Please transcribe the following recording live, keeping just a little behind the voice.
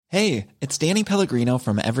Hey, it's Danny Pellegrino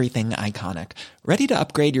from Everything Iconic. Ready to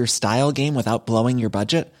upgrade your style game without blowing your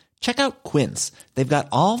budget? Check out Quince. They've got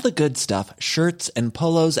all the good stuff, shirts and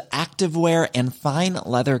polos, activewear, and fine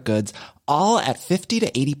leather goods, all at 50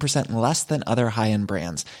 to 80% less than other high-end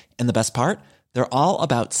brands. And the best part? They're all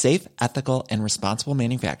about safe, ethical, and responsible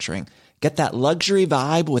manufacturing. Get that luxury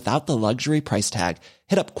vibe without the luxury price tag.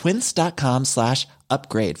 Hit up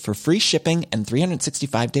quince.com/upgrade for free shipping and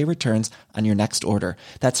 365-day returns on your next order.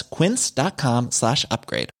 That's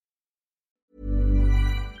quince.com/upgrade.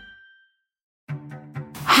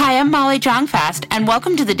 Hi, I'm Molly Jongfast, and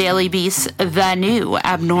welcome to the Daily Beast's The New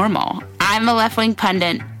Abnormal. I'm a left-wing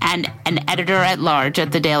pundit and an editor-at-large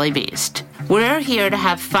at the Daily Beast. We're here to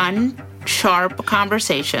have fun, sharp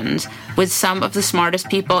conversations with some of the smartest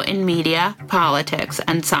people in media, politics,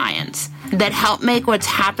 and science that help make what's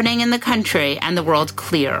happening in the country and the world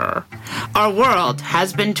clearer. Our world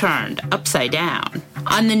has been turned upside down.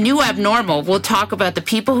 On The New Abnormal, we'll talk about the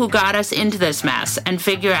people who got us into this mess and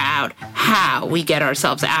figure out how we get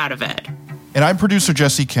ourselves out of it. And I'm producer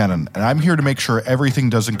Jesse Cannon, and I'm here to make sure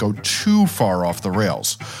everything doesn't go too far off the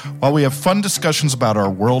rails, while we have fun discussions about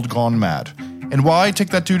our world gone mad. And while I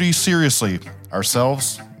take that duty seriously,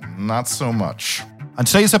 ourselves, not so much. On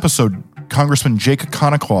today's episode, Congressman Jake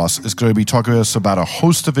Economopoulos is going to be talking to us about a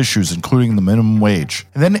host of issues, including the minimum wage.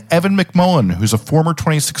 And then Evan McMullin, who's a former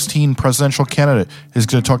 2016 presidential candidate, is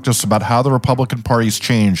going to talk to us about how the Republican Party's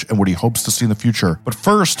changed and what he hopes to see in the future. But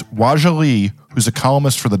first, Waja Lee, who's a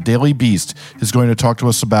columnist for the Daily Beast, is going to talk to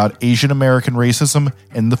us about Asian American racism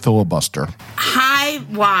and the filibuster. Hi,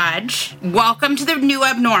 Waj. Welcome to The New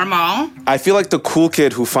Abnormal. I feel like the cool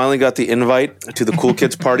kid who finally got the invite to the cool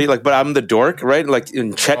kids party, but I'm the dork, right? Like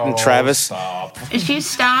in Chet and Travis. Stop. Did you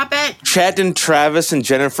stop it? Chet and Travis and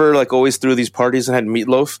Jennifer always threw these parties and had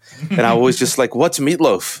meatloaf, and I was just like, "What's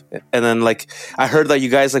meatloaf?" And then I heard that you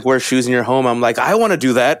guys wear shoes in your home. I'm like, I want to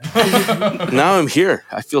do that. Now I'm here.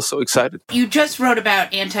 I feel so excited. You just wrote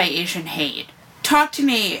about anti-Asian hate. Talk to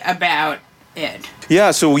me about it.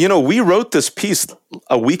 Yeah, so we wrote this piece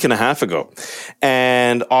a week and a half ago,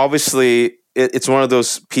 and obviously it's one of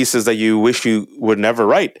those pieces that you wish you would never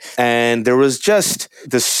write. And there was just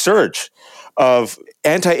this surge of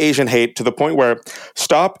anti-Asian hate to the point where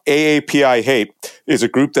Stop AAPI Hate is a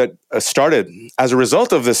group that started as a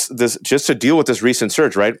result of this just to deal with this recent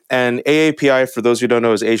surge, right? And AAPI, for those who don't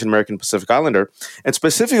know, is Asian American Pacific Islander. And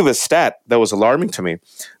specifically the stat that was alarming to me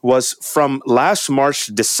was from last March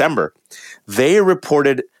to December, they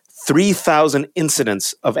reported 3,000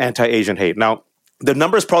 incidents of anti-Asian hate. Now, the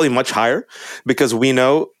number is probably much higher because we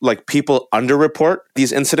know people underreport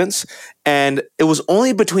these incidents, and it was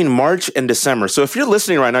only between March and December. So if you're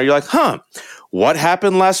listening right now, you're like, what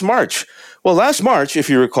happened last March? Well, last March,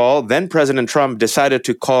 if you recall, then President Trump decided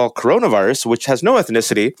to call coronavirus, which has no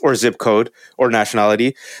ethnicity or zip code or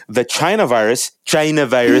nationality, the China virus,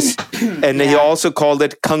 and he also called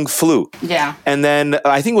it Kung Flu. Yeah. And then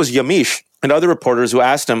I think it was Yamiche and other reporters who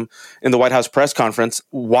asked him in the White House press conference,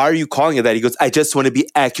 why are you calling it that? He goes, I just want to be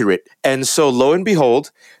accurate. And so lo and behold,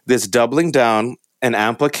 this doubling down and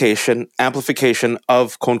amplification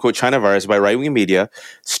of quote-unquote China virus by right-wing media,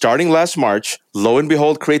 starting last March, lo and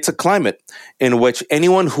behold, creates a climate in which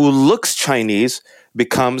anyone who looks Chinese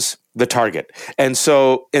becomes the target. And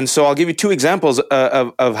so I'll give you two examples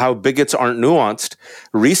of how bigots aren't nuanced.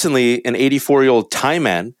 Recently, an 84-year-old Thai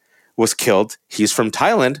man was killed. He's from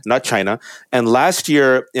Thailand, not China. And last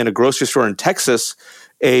year in a grocery store in Texas,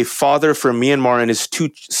 a father from Myanmar and his two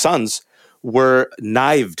sons were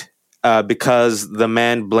knifed because the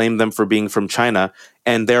man blamed them for being from China,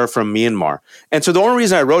 and they're from Myanmar. And so the only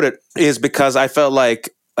reason I wrote it is because I felt like,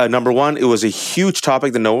 number one, it was a huge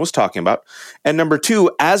topic that no one was talking about. And number two,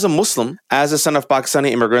 as a Muslim, as a son of Pakistani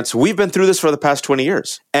immigrants, we've been through this for the past 20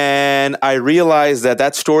 years. And I realized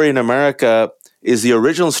that story in America is the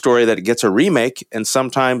original story that gets a remake, and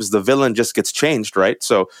sometimes the villain just gets changed, right?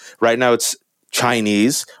 So right now it's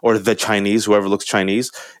Chinese or the Chinese, whoever looks Chinese.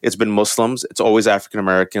 It's been Muslims. It's always African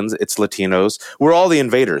Americans. It's Latinos. We're all the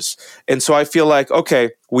invaders. And so I feel like, okay,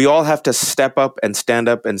 we all have to step up and stand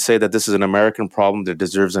up and say that this is an American problem that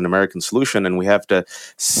deserves an American solution. And we have to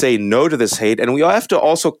say no to this hate. And we all have to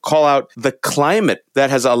also call out the climate that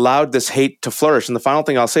has allowed this hate to flourish. And the final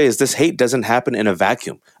thing I'll say is this hate doesn't happen in a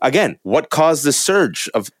vacuum. Again, what caused this surge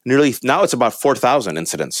of now it's about 4,000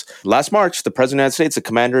 incidents. Last March, the President of the United States, the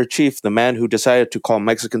Commander-in-Chief, the man who decided to call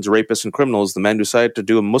Mexicans rapists and criminals, the man who decided to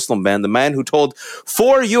do a Muslim ban, the man who told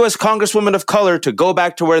 4 U.S. Congresswomen of color to go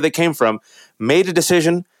back to where they came from, made a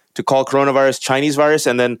decision to call coronavirus Chinese virus.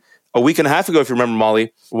 And then a week and a half ago, if you remember,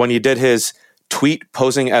 Molly, when he did his tweet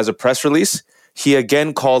posing as a press release, he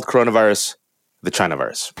again called coronavirus the China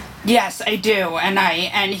virus. Yes, I do,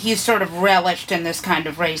 and he's sort of relished in this kind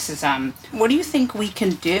of racism. What do you think we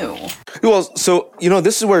can do? Well, so,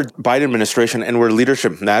 this is where Biden administration and where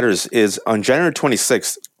leadership matters is on January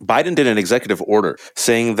 26th, Biden did an executive order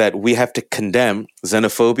saying that we have to condemn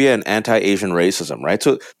xenophobia and anti-Asian racism, right?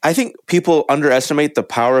 So I think people underestimate the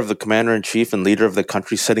power of the commander-in-chief and leader of the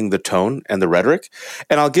country setting the tone and the rhetoric.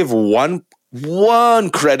 And I'll give one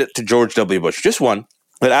credit to George W. Bush, just one.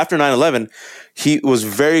 But after 9/11, he was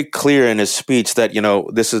very clear in his speech that,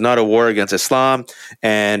 this is not a war against Islam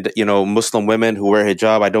and, Muslim women who wear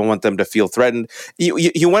hijab, I don't want them to feel threatened. He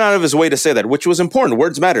went out of his way to say that, which was important.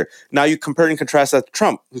 Words matter. Now you compare and contrast that to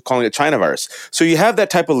Trump, who's calling it China virus. So you have that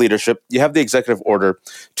type of leadership. You have the executive order.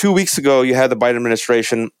 2 weeks ago, you had the Biden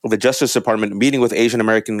administration, the Justice Department meeting with Asian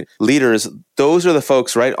American leaders. Those are the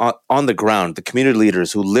folks right on the ground, the community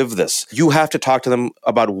leaders who live this. You have to talk to them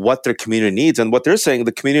about what their community needs. And what they're saying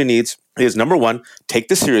the community needs is, number one, take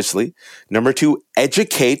this seriously. Number two,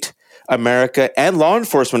 educate America and law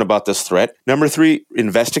enforcement about this threat. Number three,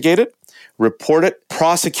 investigate it, report it,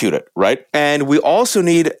 prosecute it, right? And we also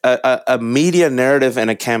need a media narrative and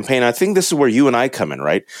a campaign. I think this is where you and I come in,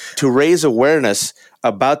 right? To raise awareness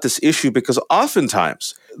about this issue, because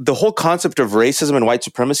oftentimes the whole concept of racism and white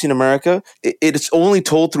supremacy in America, it's only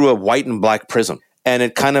told through a white and black prism. And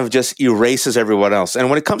it kind of just erases everyone else. And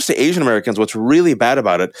when it comes to Asian Americans, what's really bad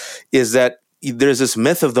about it is that there's this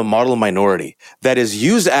myth of the model minority that is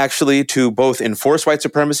used actually to both enforce white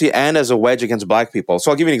supremacy and as a wedge against black people.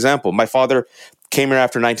 So I'll give you an example. My father came here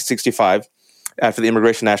after 1965, after the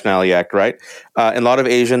Immigration Nationality Act, right? And a lot of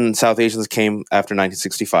South Asians came after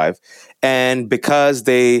 1965. And because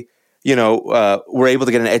they were able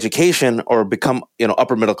to get an education or become,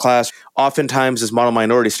 upper middle class, oftentimes this model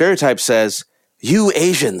minority stereotype says, you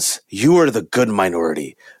Asians, you are the good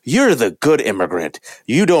minority. You're the good immigrant.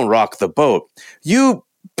 You don't rock the boat. You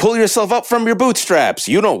pull yourself up from your bootstraps.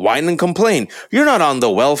 You don't whine and complain. You're not on the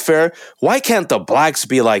welfare. Why can't the blacks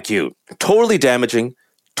be like you? Totally damaging,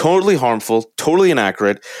 totally harmful, totally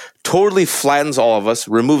inaccurate, totally flattens all of us,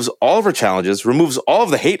 removes all of our challenges, removes all of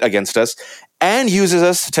the hate against us, and uses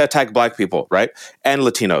us to attack black people, right? And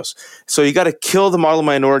Latinos. So you got to kill the model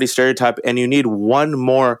minority stereotype, and you need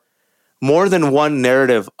more than one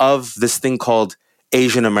narrative of this thing called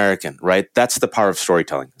Asian American, right? That's the power of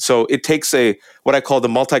storytelling. So it takes what I call the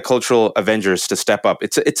multicultural Avengers to step up.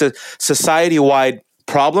 It's a society-wide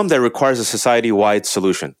problem that requires a society-wide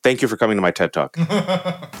solution. Thank you for coming to my TED Talk.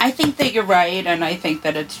 I think that you're right, and I think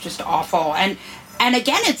that it's just awful. And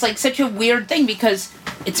again, it's like such a weird thing because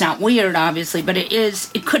it's not weird, obviously, but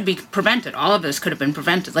it could be prevented. All of this could have been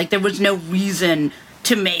prevented. Like, there was no reason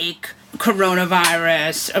to make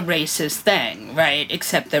coronavirus a racist thing, right?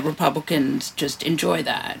 Except that Republicans just enjoy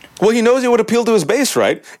that. Well, he knows it would appeal to his base,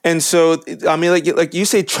 right? And so, I mean, like you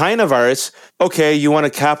say, China virus, okay, you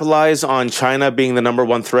want to capitalize on China being the number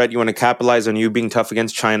one threat. You want to capitalize on you being tough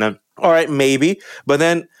against China. All right, maybe. But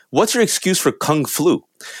then what's your excuse for Kung flu?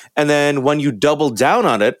 And then when you double down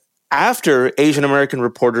on it, after Asian American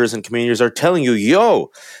reporters and communities are telling you, yo,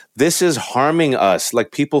 this is harming us.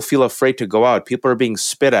 Like, people feel afraid to go out. People are being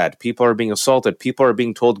spit at. People are being assaulted. People are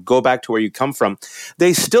being told, go back to where you come from.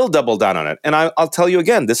 They still double down on it. And I'll tell you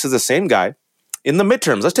again, this is the same guy in the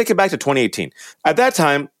midterms. Let's take it back to 2018. At that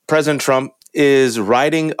time, President Trump is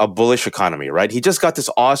riding a bullish economy, right? He just got this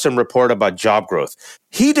awesome report about job growth.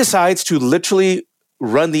 He decides to literally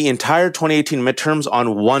run the entire 2018 midterms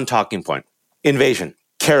on one talking point: invasion,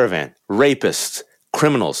 caravan, rapists,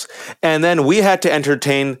 criminals. And then we had to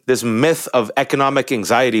entertain this myth of economic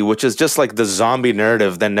anxiety, which is just like the zombie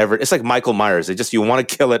narrative that never, it's like Michael Myers. You want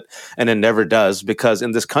to kill it and it never does, because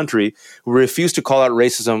in this country, we refuse to call out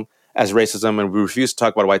racism as racism and we refuse to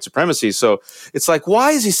talk about white supremacy. So it's like,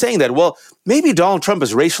 why is he saying that? Well, maybe Donald Trump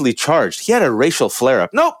is racially charged. He had a racial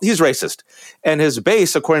flare-up. No, he's racist. And his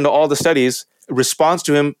base, according to all the studies, responds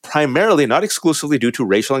to him primarily, not exclusively, due to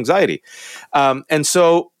racial anxiety. And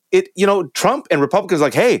so Trump and Republicans are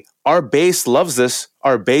like, hey, our base loves this.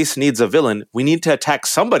 Our base needs a villain. We need to attack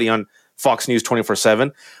somebody on Fox News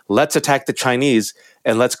 24/7. Let's attack the Chinese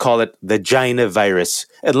and let's call it the China virus.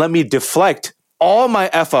 And let me deflect all my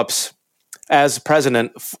F-ups as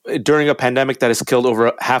president during a pandemic that has killed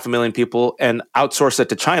over 500,000 people and outsource it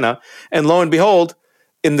to China. And lo and behold,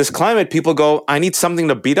 in this climate, people go, I need something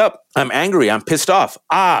to beat up. I'm angry. I'm pissed off.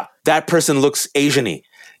 That person looks Asian-y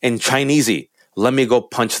and Chinese-y. Let me go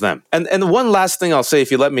punch them. And one last thing I'll say, if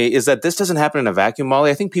you let me, is that this doesn't happen in a vacuum, Molly.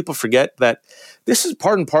 I think people forget that this is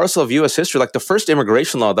part and parcel of U.S. history. Like, the first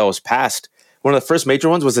immigration law that was passed One of the first major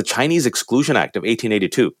ones was the Chinese Exclusion Act of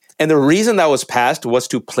 1882. And the reason that was passed was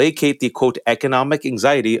to placate the, quote, economic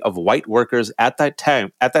anxiety of white workers at that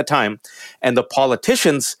time. And the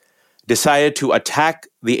politicians decided to attack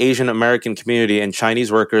the Asian American community and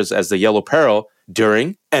Chinese workers as the Yellow Peril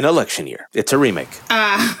during an election year. It's a remake.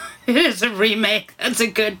 It is a remake. That's a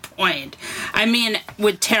good point. I mean,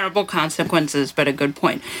 with terrible consequences, but a good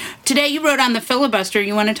point. Today you wrote on the filibuster.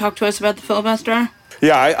 You want to talk to us about the filibuster?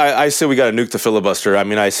 Yeah, I say we got to nuke the filibuster. I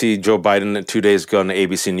mean, I see Joe Biden 2 days ago on the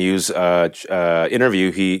ABC News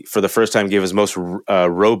interview. He, for the first time, gave his most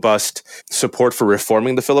robust support for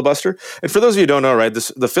reforming the filibuster. And for those of you who don't know, right,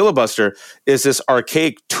 the filibuster is this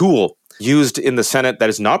archaic tool used in the Senate that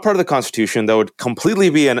is not part of the Constitution, that would completely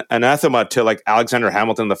be an anathema to like Alexander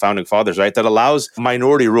Hamilton, the founding fathers, right? That allows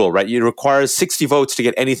minority rule, right? It requires 60 votes to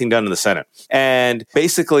get anything done in the Senate. And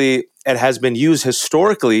basically, it has been used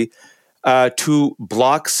historically to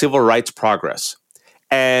block civil rights progress.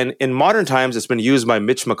 And in modern times, it's been used by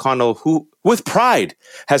Mitch McConnell, who, with pride,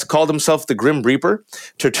 has called himself the Grim Reaper,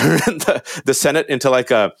 to turn the Senate into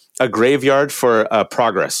like a graveyard for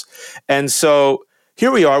progress. And so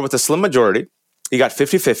here we are with a slim majority. You got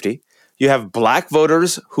 50-50. You have black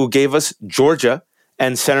voters who gave us Georgia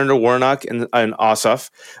and Senator Warnock and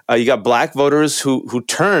Ossoff. You got black voters who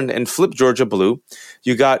turned and flipped Georgia blue.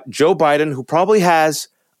 You got Joe Biden, who probably has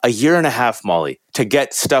a year and a half, Molly, to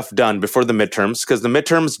get stuff done before the midterms, because the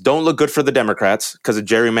midterms don't look good for the Democrats because of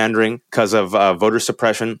gerrymandering, because of voter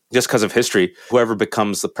suppression, just because of history. Whoever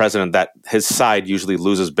becomes the president, that his side usually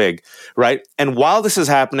loses big, right? And while this is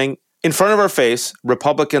happening, in front of our face,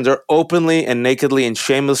 Republicans are openly and nakedly and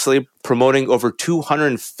shamelessly promoting over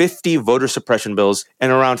 250 voter suppression bills in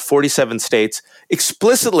around 47 states,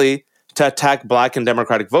 explicitly to attack black and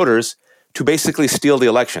Democratic voters to basically steal the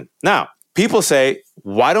election. Now, people say,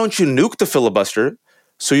 why don't you nuke the filibuster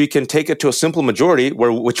so you can take it to a simple majority,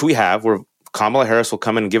 which we have, where Kamala Harris will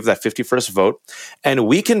come in and give that 51st vote, and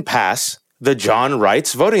we can pass the John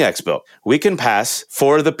Wright's Voting Acts bill. We can pass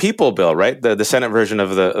For the People bill, right? The Senate version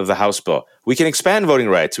of the House bill. We can expand voting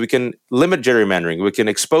rights. We can limit gerrymandering. We can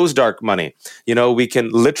expose dark money. We can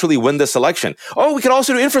literally win this election. Oh, we can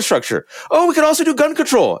also do infrastructure. Oh, we can also do gun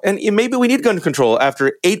control. And maybe we need gun control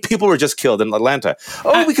after 8 people were just killed in Atlanta.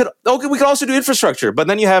 We could also do infrastructure. But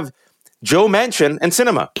then you have Joe Manchin and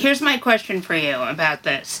Sinema. Here's my question for you about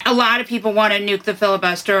this. A lot of people want to nuke the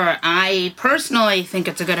filibuster. I personally think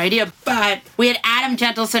it's a good idea, but we had Adam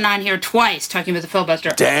Gentleson on here twice talking about the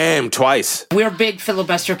filibuster. Damn, twice. We're big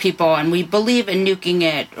filibuster people, and we believe in nuking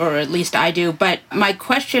it, or at least I do. But my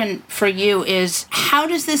question for you is, how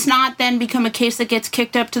does this not then become a case that gets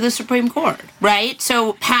kicked up to the Supreme Court, right?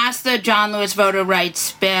 So pass the John Lewis voter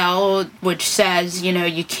rights bill, which says,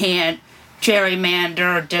 you can't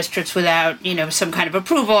gerrymander districts without, some kind of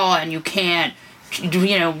approval, and you can't,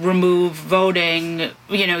 remove voting,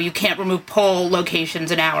 you can't remove poll locations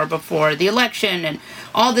an hour before the election, and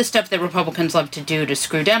all this stuff that Republicans love to do to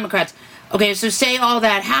screw Democrats. Okay, so say all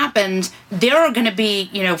that happens, there are going to be,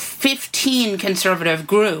 15 conservative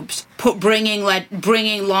groups bringing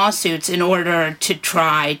lawsuits in order to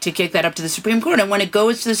try to kick that up to the Supreme Court. And when it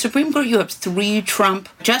goes to the Supreme Court, you have 3 Trump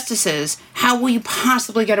justices. How will you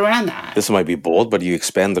possibly get around that? This might be bold, but you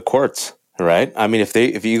expand the courts, right? I mean,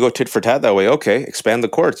 if you go tit for tat that way, okay, expand the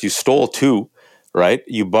courts. You stole 2, right?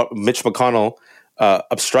 Mitch McConnell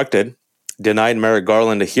obstructed, denied Merrick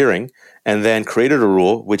Garland a hearing, and then created a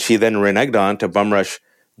rule, which he then reneged on to bum rush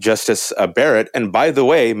Justice Barrett. And by the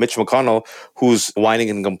way, Mitch McConnell, who's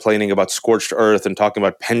whining and complaining about scorched earth and talking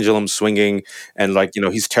about pendulum swinging and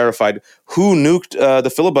he's terrified. Who nuked the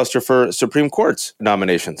filibuster for Supreme Court's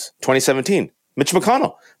nominations? 2017, Mitch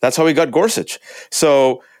McConnell. That's how he got Gorsuch.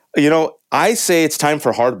 So, I say it's time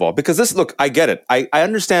for hardball because look, I get it. I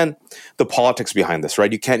understand the politics behind this,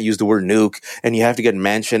 right? You can't use the word nuke and you have to get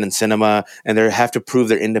Manchin and Sinema and they have to prove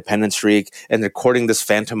their independent streak and they're courting this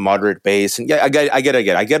phantom moderate base. And yeah, I get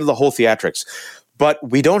it. I get the whole theatrics, but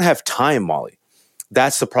we don't have time, Molly.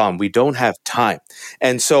 That's the problem. We don't have time.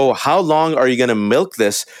 And so how long are you going to milk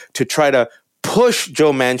this to try to push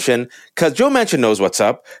Joe Manchin? Because Joe Manchin knows what's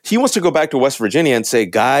up. He wants to go back to West Virginia and say,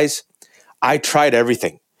 guys, I tried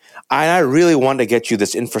everything. And I really want to get you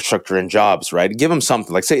this infrastructure and jobs, right? Give them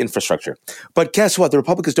something, like say infrastructure. But guess what? The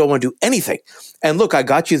Republicans don't want to do anything. And look, I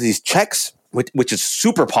got you these checks, which is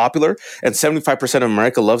super popular, and 75% of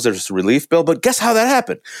America loves their relief bill. But guess how that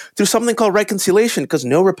happened? Through something called reconciliation, because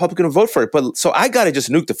no Republican will vote for it. But so I got to just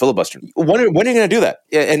nuke the filibuster. When are you going to do that?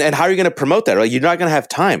 And how are you going to promote that? Right? You're not going to have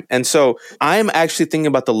time. And so I'm actually thinking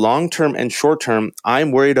about the long term and short term.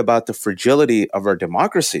 I'm worried about the fragility of our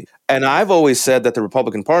democracy. And I've always said that the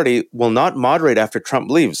Republican Party will not moderate after Trump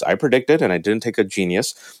leaves. I predicted, and I didn't take a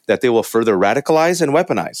genius, that they will further radicalize and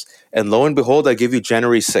weaponize. And lo and behold, I give you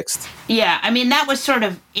January 6th. Yeah, I mean, that was sort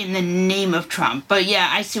of in the name of Trump. But yeah,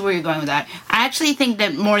 I see where you're going with that. I actually think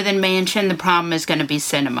that more than Manchin, the problem is going to be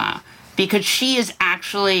Sinema. Because she is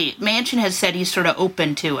actually, Manchin has said he's sort of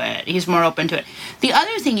open to it. He's more open to it. The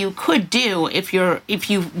other thing you could do if you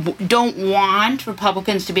don't want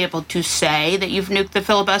Republicans to be able to say that you've nuked the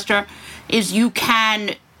filibuster is you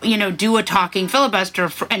can, do a talking filibuster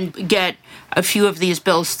and get a few of these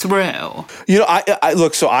bills through.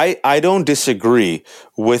 I don't disagree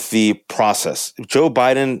with the process. Joe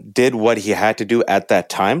Biden did what he had to do at that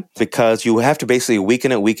time because you have to basically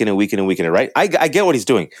weaken it, right? I get what he's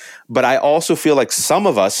doing. But I also feel like some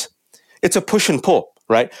of us, it's a push and pull,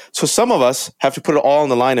 right? So some of us have to put it all on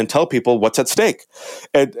the line and tell people what's at stake.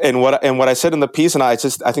 And what I said in the piece, and I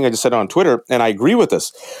think I just said it on Twitter, and I agree with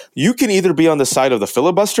this. You can either be on the side of the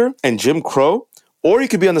filibuster and Jim Crow, or you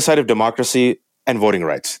could be on the side of democracy and voting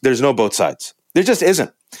rights. There's no both sides. There just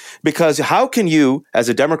isn't. Because how can you, as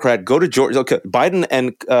a Democrat, go to Georgia? Okay, Biden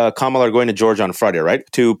and Kamala are going to Georgia on Friday, right,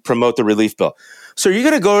 to promote the relief bill. So you're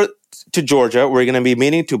going to go to Georgia, where you're going to be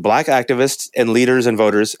meeting to black activists and leaders and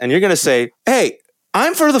voters, and you're going to say, hey,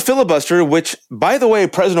 I'm for the filibuster, which, by the way,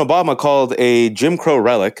 President Obama called a Jim Crow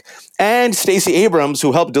relic, and Stacey Abrams,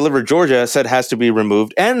 who helped deliver Georgia, said has to be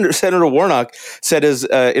removed, and Senator Warnock said is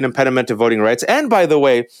an impediment to voting rights. And by the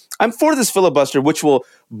way, I'm for this filibuster, which will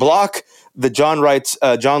block the John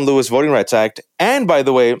Lewis Voting Rights Act, and by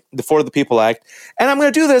the way, the For the People Act. And I'm going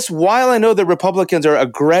to do this while I know that Republicans are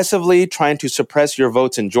aggressively trying to suppress your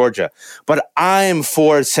votes in Georgia. But I'm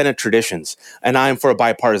for Senate traditions, and I'm for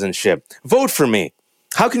bipartisanship. Vote for me.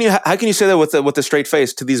 How can you say that with a straight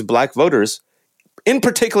face to these black voters, in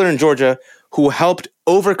particular in Georgia, who helped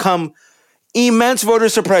overcome immense voter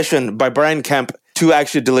suppression by Brian Kemp to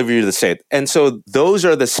actually deliver you to the state? And so those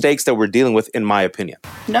are the stakes that we're dealing with, in my opinion.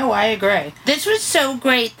 No, I agree. This was so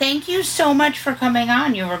great. Thank you so much for coming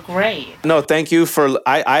on. You were great. No, thank you for,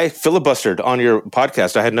 I filibustered on your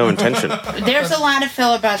podcast. I had no intention. There's a lot of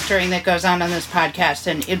filibustering that goes on this podcast,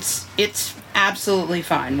 and it's absolutely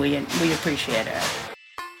fine. We appreciate it.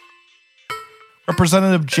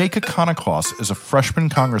 Representative Jake Economos is a freshman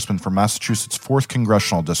congressman from Massachusetts' 4th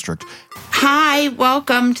Congressional District. Hi,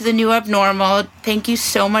 welcome to the New Abnormal. Thank you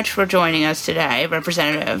so much for joining us today,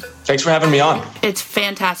 Representative. Thanks for having me on. It's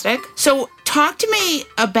fantastic. So talk to me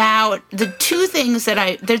about the two things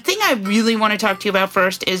the thing I really want to talk to you about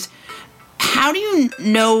first is, how do you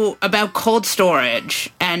know about cold storage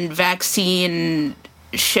and vaccine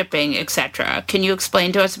shipping, etc.? Can you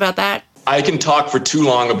explain to us about that? I can talk for too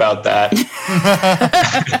long about that.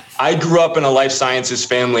 I grew up in a life sciences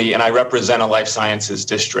family, and I represent a life sciences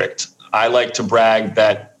district. I like to brag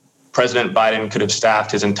that President Biden could have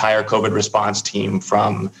staffed his entire COVID response team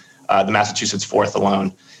from the Massachusetts 4th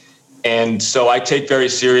alone. And so I take very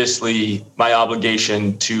seriously my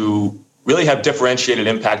obligation to really have differentiated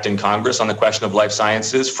impact in Congress on the question of life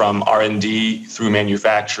sciences, from R&D through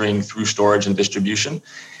manufacturing, through storage and distribution.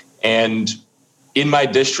 And in my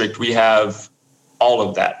district, we have all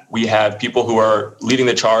of that. We have people who are leading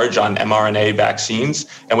the charge on mRNA vaccines,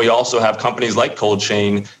 and we also have companies like Cold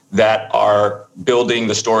Chain that are building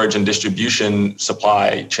the storage and distribution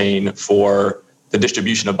supply chain for the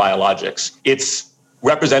distribution of biologics. It's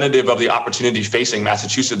representative of the opportunity facing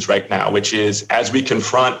Massachusetts right now, which is, as we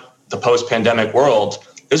confront the post-pandemic world,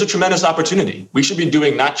 there's a tremendous opportunity. We should be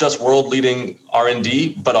doing not just world-leading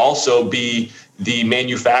R&D, but also be the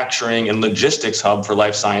manufacturing and logistics hub for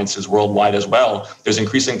life sciences worldwide as well. There's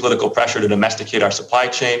increasing political pressure to domesticate our supply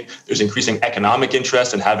chain. There's increasing economic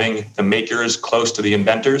interest in having the makers close to the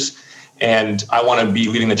inventors. And I want to be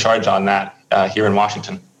leading the charge on that here in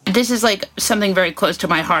Washington. This is like something very close to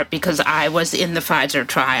my heart because I was in the Pfizer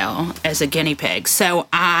trial as a guinea pig. So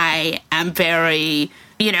I am very,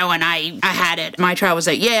 and I had it. My trial was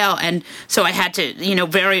at Yale. And so I had to,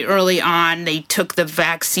 very early on, they took the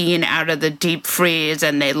vaccine out of the deep freeze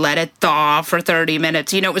and they let it thaw for 30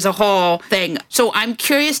 minutes. It was a whole thing. So I'm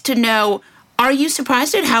curious to know, are you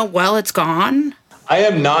surprised at how well it's gone? I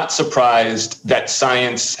am not surprised that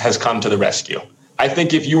science has come to the rescue. I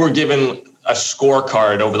think if you were given a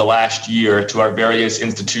scorecard over the last year to our various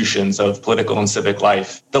institutions of political and civic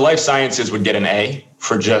life, the life sciences would get an A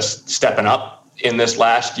for just stepping up in this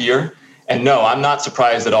last year. And no, I'm not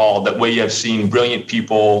surprised at all that we have seen brilliant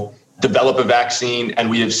people develop a vaccine, and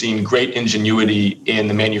we have seen great ingenuity in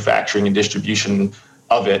the manufacturing and distribution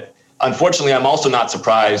of it. Unfortunately, I'm also not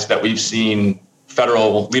surprised that we've seen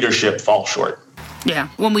federal leadership fall short. Yeah.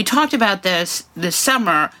 When we talked about this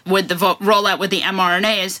summer with the rollout with the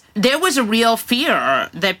mRNAs, there was a real fear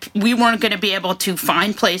that we weren't going to be able to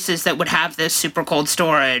find places that would have this super cold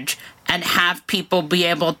storage and have people be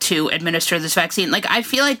able to administer this vaccine. Like, I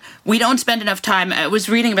feel like we don't spend enough time. I was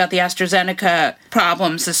reading about the AstraZeneca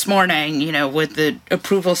problems this morning, with the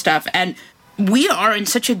approval stuff, and we are in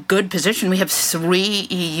such a good position. We have 3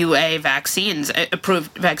 EUA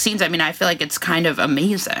approved vaccines. I mean, I feel like it's kind of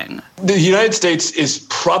amazing. The United States is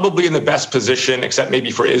probably in the best position, except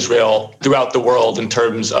maybe for Israel, throughout the world in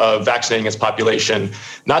terms of vaccinating its population.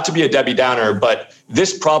 Not to be a Debbie Downer, but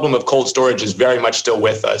this problem of cold storage is very much still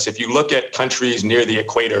with us. If you look at countries near the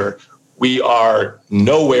equator, we are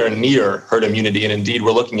nowhere near herd immunity. And indeed,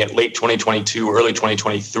 we're looking at late 2022, early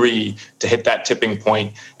 2023 to hit that tipping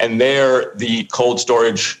point. And there, the cold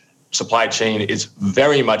storage supply chain is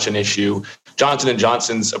very much an issue. Johnson &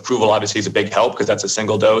 Johnson's approval obviously is a big help because that's a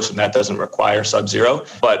single dose and that doesn't require Sub-Zero.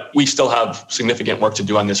 But we still have significant work to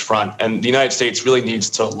do on this front. And the United States really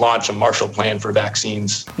needs to launch a Marshall Plan for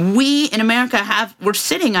vaccines. We in America we're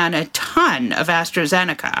sitting on a ton of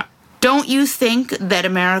AstraZeneca. Don't you think that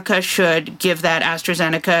America should give that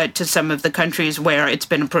AstraZeneca to some of the countries where it's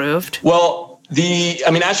been approved? Well,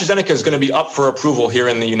 AstraZeneca is going to be up for approval here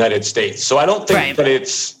in the United States. So I don't think that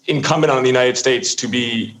it's incumbent on the United States to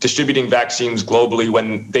be distributing vaccines globally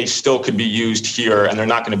when they still could be used here and they're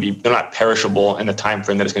not perishable in the time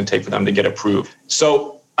frame that it's going to take for them to get approved.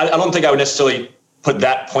 So I don't think I would necessarily put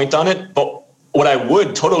that point on it, but what I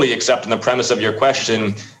would totally accept in the premise of your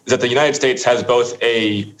question is that the United States has both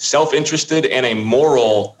a self-interested and a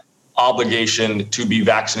moral obligation to be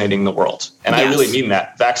vaccinating the world. And yes. I really mean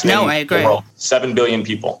that. Vaccinating the world. 7 billion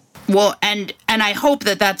people. Well, and I hope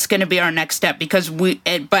that that's going to be our next step because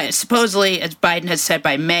but supposedly, as Biden has said,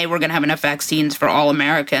 by May, we're going to have enough vaccines for all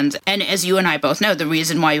Americans. And as you and I both know, the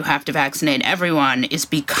reason why you have to vaccinate everyone is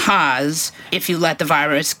because if you let the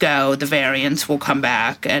virus go, the variants will come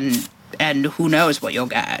back and who knows what you'll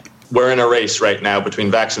get. We're in a race right now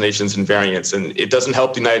between vaccinations and variants, and it doesn't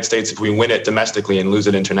help the United States if we win it domestically and lose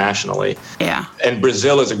it internationally. Yeah. And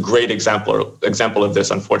Brazil is a great example of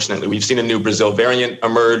this, unfortunately. We've seen a new Brazil variant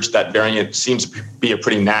emerge. That variant seems to be a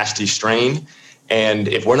pretty nasty strain. And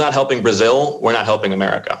if we're not helping Brazil, we're not helping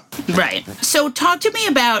America. Right. So talk to me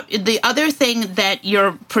about the other thing that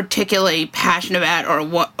you're particularly passionate about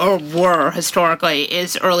or were historically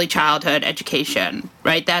is early childhood education,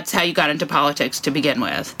 right? That's how you got into politics to begin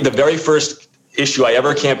with. The very first issue I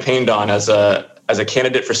ever campaigned on as a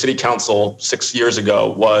candidate for city council 6 years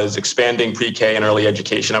ago was expanding pre-K and early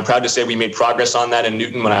education. I'm proud to say we made progress on that in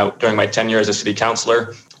Newton during my tenure as a city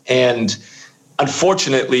councilor. And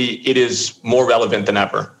unfortunately, it is more relevant than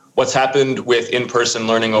ever. What's happened with in-person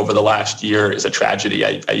learning over the last year is a tragedy.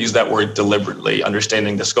 I use that word deliberately,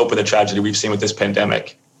 understanding the scope of the tragedy we've seen with this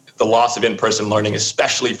pandemic. The loss of in-person learning,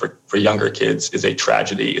 especially for younger kids, is a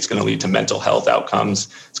tragedy. It's going to lead to mental health outcomes.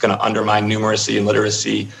 It's going to undermine numeracy and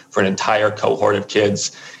literacy for an entire cohort of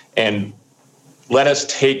kids. And let us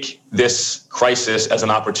take this crisis as an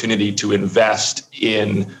opportunity to invest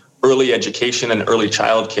in early education and early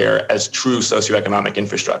childcare as true socioeconomic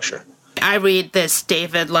infrastructure. I read this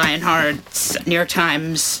David Lionhardt's New York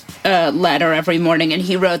Times letter every morning, and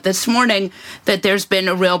he wrote this morning that there's been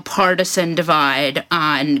a real partisan divide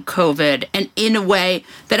on COVID, and in a way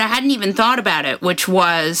that I hadn't even thought about it, which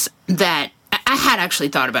was that I had actually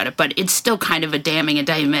thought about it, but it's still kind of a damning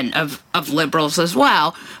indictment of liberals as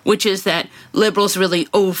well, which is that liberals really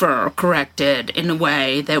overcorrected in a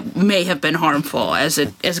way that may have been harmful as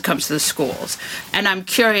it comes to the schools. And I'm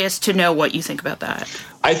curious to know what you think about that.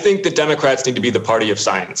 I think that Democrats need to be the party of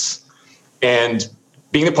science. And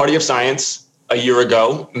being the party of science a year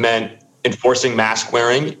ago meant enforcing mask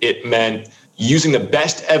wearing. It meant using the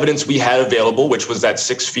best evidence we had available, which was that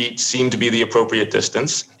 6 feet seemed to be the appropriate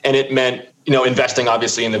distance. And it meant investing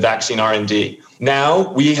obviously in the vaccine R&D.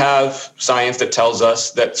 Now we have science that tells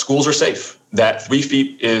us that schools are safe, that 3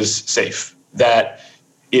 feet is safe, that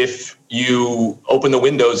if you open the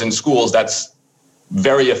windows in schools, that's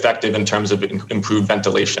very effective in terms of improved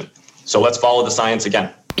ventilation. So let's follow the science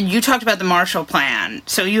again. You talked about the Marshall Plan.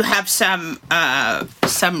 So you have some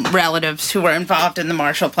relatives who were involved in the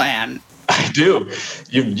Marshall Plan. I do.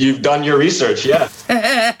 You've done your research, yeah.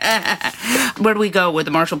 Where do we go with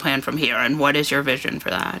the Marshall Plan from here, and what is your vision for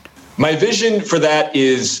that? My vision for that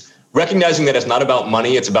is recognizing that it's not about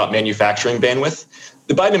money, it's about manufacturing bandwidth.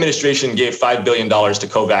 The Biden administration gave $5 billion to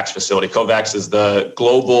COVAX facility. COVAX is the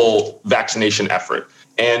global vaccination effort.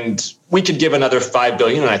 And we could give another $5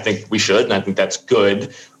 billion, and I think we should, and I think that's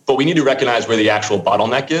good. But we need to recognize where the actual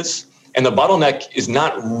bottleneck is. And the bottleneck is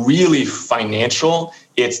not really financial.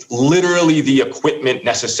 It's literally the equipment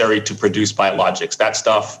necessary to produce biologics. That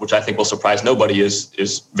stuff, which I think will surprise nobody,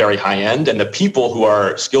 is very high end. And the people who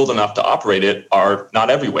are skilled enough to operate it are not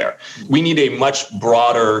everywhere. We need a much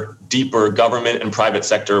broader, deeper government and private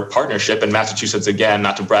sector partnership. And Massachusetts, again,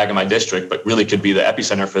 not to brag in my district, but really could be the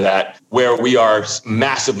epicenter for that, where we are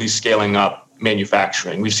massively scaling up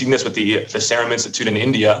manufacturing. We've seen this with the Serum Institute in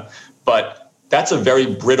India, but that's a very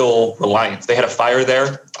brittle reliance. They had a fire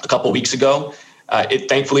there a couple of weeks ago. It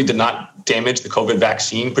thankfully did not damage the COVID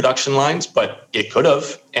vaccine production lines, but it could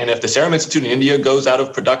have. And if the Serum Institute in India goes out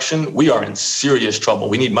of production, we are in serious trouble.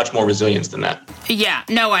 We need much more resilience than that. Yeah,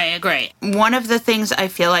 no, I agree. One of the things I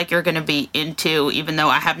feel like you're going to be into, even though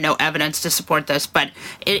I have no evidence to support this, but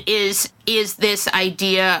it is this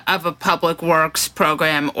idea of a public works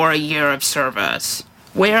program or a year of service.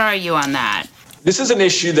 Where are you on that? This is an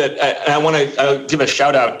issue that I want to give a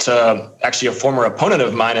shout out to actually a former opponent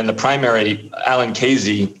of mine in the primary, Alan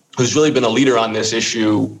Casey, who's really been a leader on this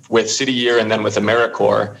issue with City Year and then with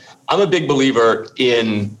AmeriCorps. I'm a big believer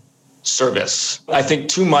in service. I think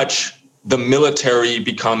too much the military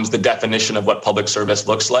becomes the definition of what public service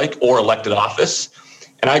looks like or elected office.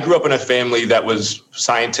 And I grew up in a family that was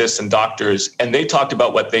scientists and doctors, and they talked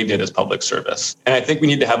about what they did as public service. And I think we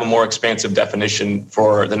need to have a more expansive definition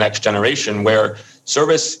for the next generation, where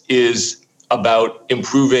service is about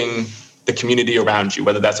improving the community around you,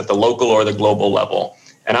 whether that's at the local or the global level.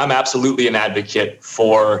 And I'm absolutely an advocate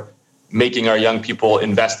for making our young people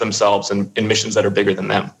invest themselves in missions that are bigger than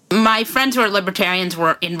them. My friends who are libertarians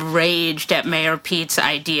were enraged at Mayor Pete's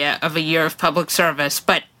idea of a year of public service,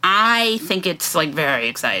 but I think it's very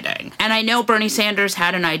exciting. And I know Bernie Sanders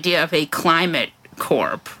had an idea of a climate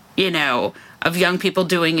corp, of young people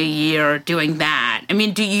doing a year doing that. I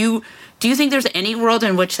mean, do you think there's any world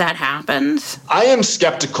in which that happens? I am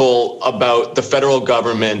skeptical about the federal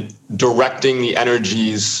government directing the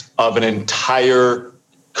energies of an entire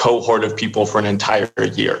cohort of people for an entire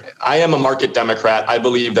year. I am a market Democrat. I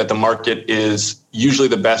believe that the market is usually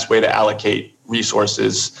the best way to allocate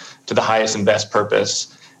resources to the highest and best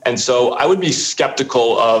purpose. And so I would be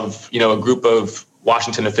skeptical of, a group of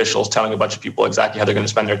Washington officials telling a bunch of people exactly how they're going to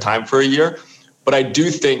spend their time for a year. But I do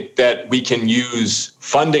think that we can use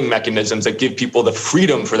funding mechanisms that give people the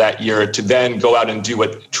freedom for that year to then go out and do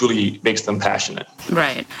what truly makes them passionate.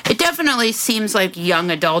 Right. It definitely seems like young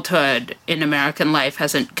adulthood in American life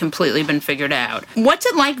hasn't completely been figured out. What's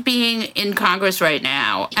it like being in Congress right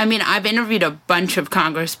now? I mean, I've interviewed a bunch of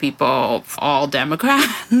Congress people, all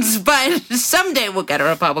Democrats, but someday we'll get a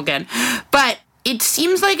Republican. But it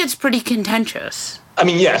seems like it's pretty contentious. I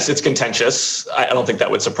mean, yes, it's contentious. I don't think that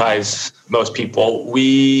would surprise most people.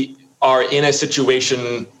 We are in a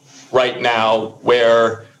situation right now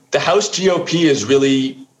where the House GOP is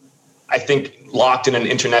really, I think, locked in an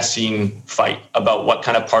internecine fight about what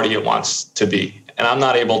kind of party it wants to be. And I'm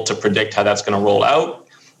not able to predict how that's going to roll out.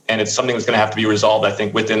 And it's something that's going to have to be resolved, I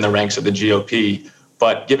think, within the ranks of the GOP.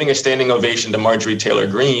 But giving a standing ovation to Marjorie Taylor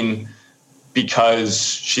Greene because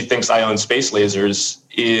she thinks I own space lasers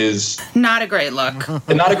is not a great look.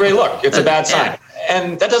 Not a great look. It's a bad sign.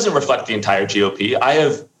 And that doesn't reflect the entire GOP. I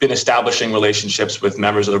have been establishing relationships with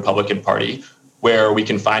members of the Republican Party where we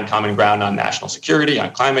can find common ground on national security,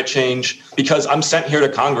 on climate change, because I'm sent here to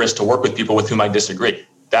Congress to work with people with whom I disagree.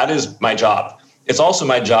 That is my job. It's also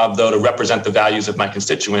my job, though, to represent the values of my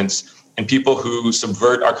constituents, and people who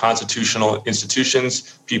subvert our constitutional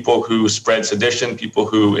institutions, people who spread sedition, people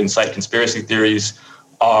who incite conspiracy theories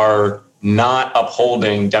are not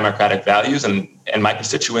upholding democratic values, and my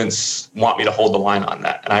constituents want me to hold the line on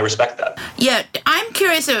that, and I respect that. Yeah, I'm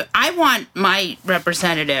curious. I want my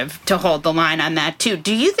representative to hold the line on that, too.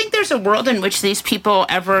 Do you think there's a world in which these people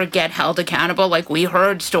ever get held accountable? Like, we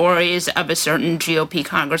heard stories of a certain GOP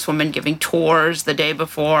congresswoman giving tours the day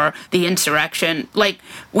before the insurrection. Like,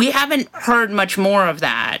 we haven't heard much more of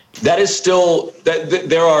that. That is still,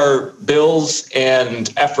 there are bills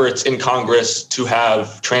and efforts in Congress to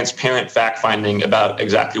have transparent fact-finding about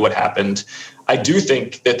exactly what happened. I do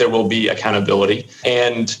think that there will be accountability.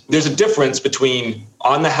 And there's a difference between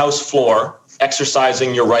on the House floor,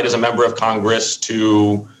 exercising your right as a member of Congress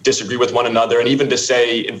to disagree with one another and even to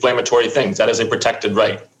say inflammatory things. That is a protected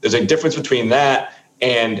right. There's a difference between that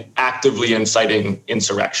and actively inciting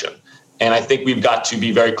insurrection. And I think we've got to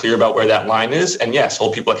be very clear about where that line is. And yes,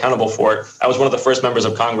 hold people accountable for it. I was one of the first members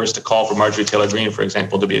of Congress to call for Marjorie Taylor Greene, for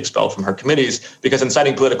example, to be expelled from her committees because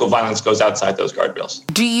inciting political violence goes outside those guardrails.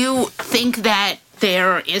 Do you think that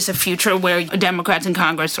there is a future where Democrats in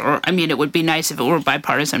Congress, it would be nice if it were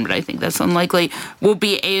bipartisan, but I think that's unlikely, will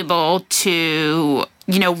be able to,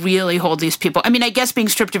 really hold these people. I guess being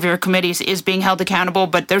stripped of your committees is being held accountable,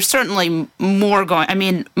 but there's certainly more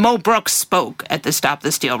going. Mo Brooks spoke at the Stop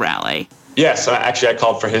the Steal rally. Yes, actually, I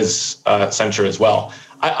called for his censure as well.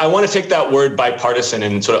 I want to take that word bipartisan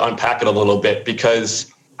and sort of unpack it a little bit,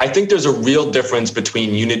 because I think there's a real difference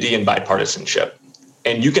between unity and bipartisanship.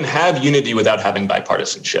 And you can have unity without having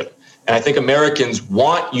bipartisanship. And I think Americans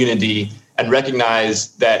want unity and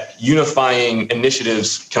recognize that unifying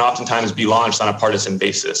initiatives can oftentimes be launched on a partisan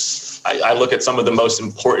basis. I look at some of the most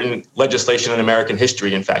important legislation in American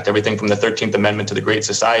history, in fact, everything from the 13th Amendment to the Great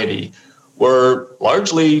Society, were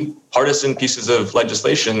largely partisan pieces of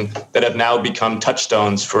legislation that have now become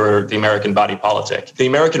touchstones for the American body politic. The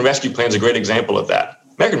American Rescue Plan is a great example of that.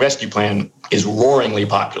 American Rescue Plan is roaringly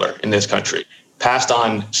popular in this country, passed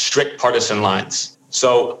on strict partisan lines.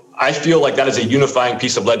 So I feel like that is a unifying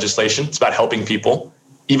piece of legislation. It's about helping people,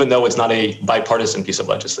 even though it's not a bipartisan piece of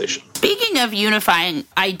legislation. Speaking of unifying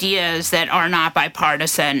ideas that are not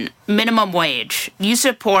bipartisan, minimum wage. You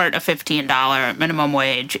support a $15 minimum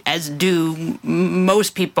wage, as do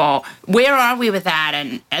most people. Where are we with that?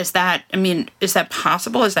 And is that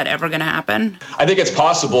possible? Is that ever going to happen? I think it's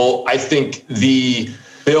possible. I think the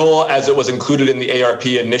bill, as it was included in the ARP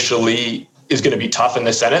initially, is going to be tough in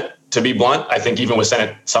the Senate. To be blunt, I think even with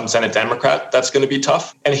some Senate Democrat, that's going to be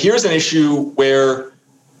tough. And here's an issue where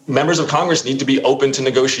members of Congress need to be open to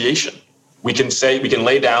negotiation. We can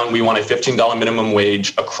lay down, we want a $15 minimum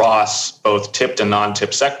wage across both tipped and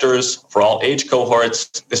non-tipped sectors for all age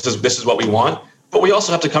cohorts. This is what we want. But we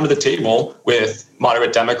also have to come to the table with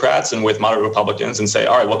moderate Democrats and with moderate Republicans and say,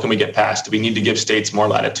 all right, what can we get passed? Do we need to give states more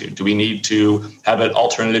latitude? Do we need to have an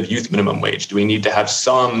alternative youth minimum wage? Do we need to have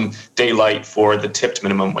some daylight for the tipped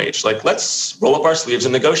minimum wage? Let's roll up our sleeves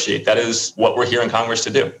and negotiate. That is what we're here in Congress to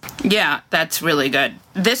do. Yeah, that's really good.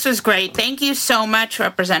 This was great. Thank you so much,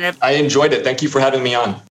 Representative. I enjoyed it. Thank you for having me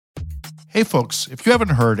on. Hey folks, if you haven't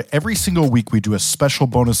heard, every single week we do a special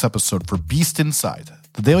bonus episode for Beast Inside,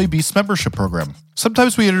 the Daily Beast membership program.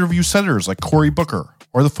 Sometimes we interview senators like Cory Booker,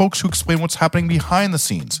 or the folks who explain what's happening behind the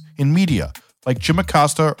scenes in media, like Jim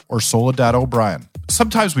Acosta or Soledad O'Brien.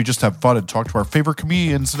 Sometimes we just have fun and talk to our favorite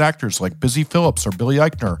comedians and actors like Busy Phillips or Billy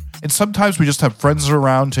Eichner. And sometimes we just have friends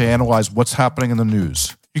around to analyze what's happening in the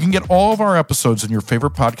news. You can get all of our episodes in your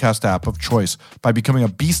favorite podcast app of choice by becoming a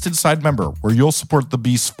Beast Inside member, where you'll support the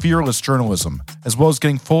Beast's fearless journalism, as well as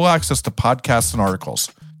getting full access to podcasts and articles.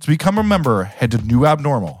 To become a member, head to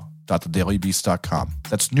newabnormal.thedailybeast.com.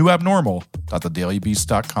 That's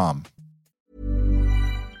newabnormal.thedailybeast.com.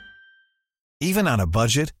 Even on a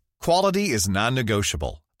budget, quality is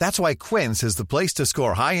non-negotiable. That's why Quince is the place to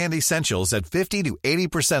score high-end essentials at 50 to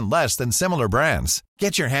 80% less than similar brands.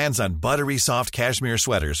 Get your hands on buttery soft cashmere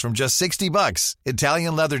sweaters from just $60,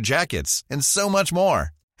 Italian leather jackets, and so much more.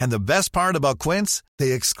 And the best part about Quince,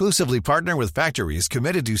 they exclusively partner with factories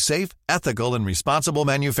committed to safe, ethical, and responsible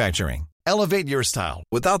manufacturing. Elevate your style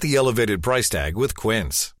without the elevated price tag with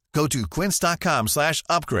Quince. Go to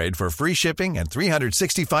quince.com/upgrade for free shipping and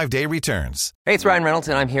 365-day returns. Hey, it's Ryan Reynolds,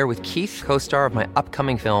 and I'm here with Keith, co-star of my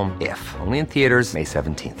upcoming film, If, only in theaters May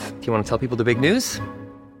 17th. Do you want to tell people the big news?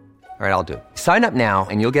 All right, I'll do it. Sign up now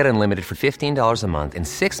and you'll get unlimited for $15 a month and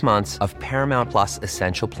 6 months of Paramount Plus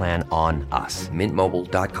Essential Plan on us.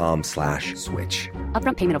 MintMobile.com/switch.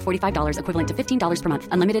 Upfront payment of $45 equivalent to $15 per month.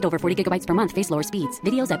 Unlimited over 40 gigabytes per month. Face lower speeds.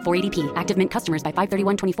 Videos at 480p. Active Mint customers by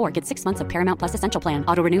 531.24 get 6 months of Paramount Plus Essential Plan.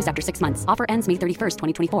 Auto renews after 6 months. Offer ends May 31st,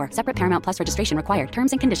 2024. Separate Paramount Plus registration required.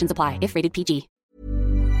 Terms and conditions apply if rated PG.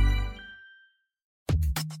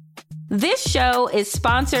 This show is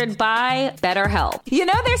sponsored by BetterHelp. You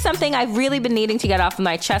know, there's something I've really been needing to get off of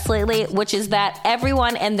my chest lately, which is that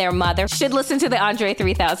everyone and their mother should listen to the Andre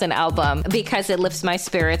 3000 album because it lifts my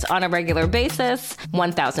spirits on a regular basis,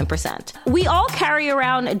 1000%. We all carry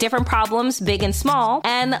around different problems, big and small,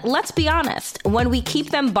 and let's be honest, when we keep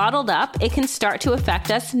them bottled up, it can start to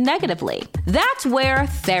affect us negatively. That's where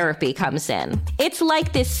therapy comes in. It's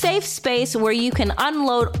like this safe space where you can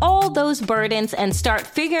unload all those burdens and start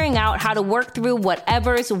figuring out how to work through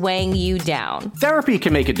whatever's weighing you down. Therapy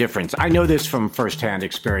can make a difference. I know this from firsthand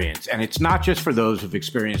experience, and it's not just for those who've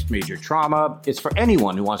experienced major trauma. It's for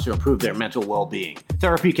anyone who wants to improve their mental well-being.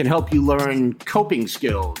 Therapy can help you learn coping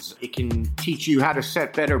skills. It can teach you how to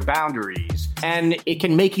set better boundaries, and it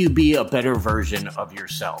can make you be a better version of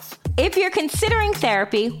yourself. If you're considering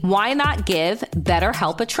therapy, why not give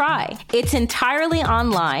BetterHelp a try? It's entirely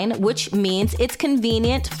online, which means it's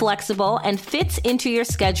convenient, flexible, and fits into your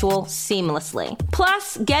schedule seamlessly.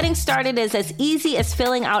 Plus, getting started is as easy as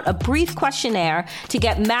filling out a brief questionnaire to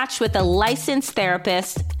get matched with a licensed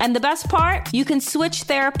therapist. And the best part? You can switch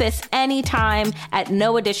therapists anytime at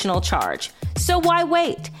no additional charge. So why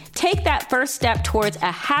wait? Take that first step towards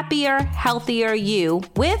a happier, healthier you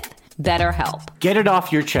with BetterHelp. Get it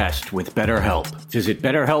off your chest with BetterHelp. Visit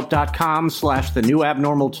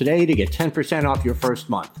BetterHelp.com/thenewabnormal today to get 10% off your first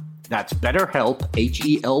month. That's BetterHelp,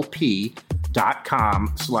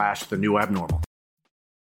 HELP.com/thenewabnormal.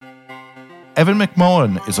 Evan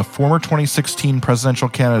McMullin is a former 2016 presidential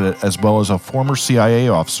candidate as well as a former CIA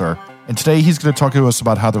officer, and today he's going to talk to us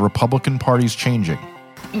about how the Republican Party is changing.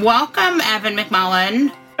 Welcome, Evan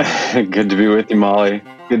McMullin. Good to be with you, Molly.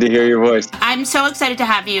 Good to hear your voice. I'm so excited to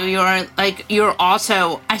have you. You're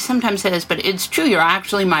also, I sometimes say this, but it's true, you're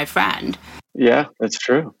actually my friend. Yeah, that's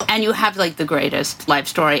true. And you have the greatest life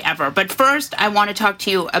story ever. But first, I want to talk to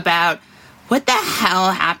you about what the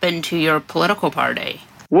hell happened to your political party?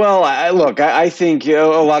 Well, I think a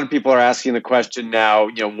lot of people are asking the question now,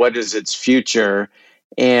 what is its future?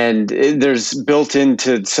 And there's built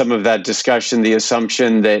into some of that discussion the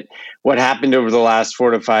assumption that what happened over the last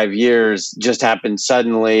 4 to 5 years just happened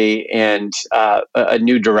suddenly, and a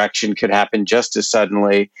new direction could happen just as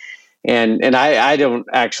suddenly. And I don't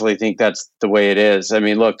actually think that's the way it is. I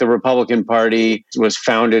mean, look, the Republican Party was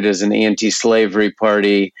founded as an anti-slavery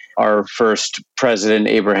party. Our first president,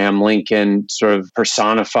 Abraham Lincoln, sort of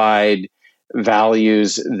personified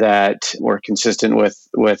values that were consistent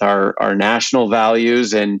with our national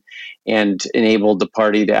values and enabled the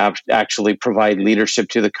party to actually provide leadership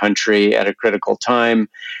to the country at a critical time.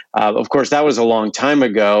 Of course, that was a long time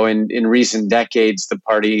ago, and in recent decades, the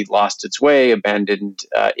party lost its way, abandoned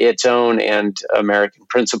its own and American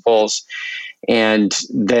principles, and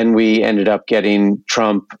then we ended up getting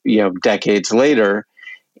Trump, decades later.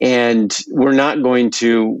 And we're not going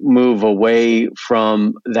to move away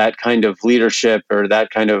from that kind of leadership or that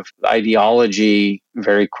kind of ideology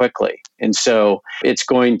very quickly. And so it's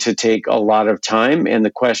going to take a lot of time. And the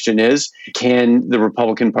question is, can the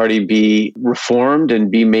Republican Party be reformed and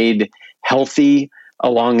be made healthy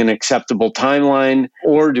along an acceptable timeline?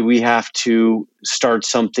 Or do we have to start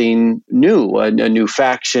something new, a new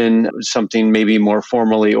faction, something maybe more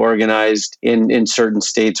formally organized in certain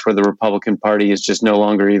states where the Republican Party is just no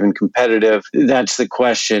longer even competitive? That's the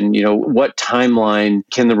question. What timeline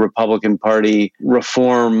can the Republican Party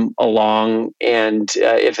reform along? And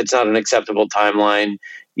if it's not an acceptable timeline,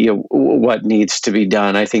 what needs to be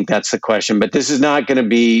done? I think that's the question. But this is not going to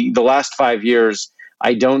be the last 5 years.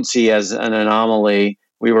 I don't see as an anomaly.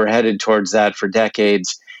 We were headed towards that for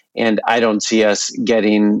decades, and I don't see us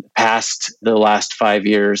getting past the last 5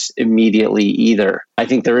 years immediately either. I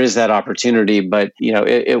think there is that opportunity, but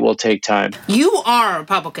it will take time. You are a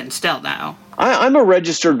Republican still, though. I'm a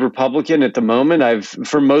registered Republican at the moment.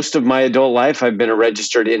 For most of my adult life, I've been a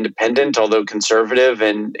registered independent, although conservative,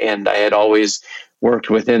 and I had always worked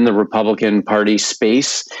within the Republican Party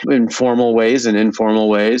space in formal ways and informal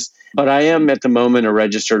ways. But I am at the moment a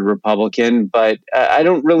registered Republican, but I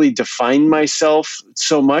don't really define myself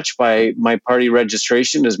so much by my party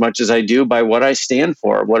registration as much as I do by what I stand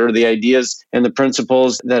for. What are the ideas and the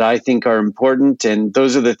principles that I think are important? And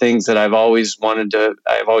those are the things that I've always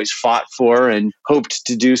fought for and hoped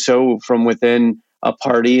to do so from within a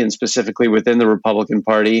party and specifically within the Republican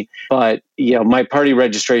Party. But, my party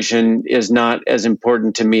registration is not as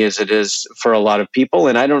important to me as it is for a lot of people.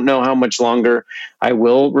 And I don't know how much longer I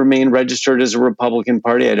will remain registered as a Republican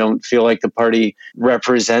Party. I don't feel like the party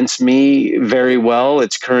represents me very well,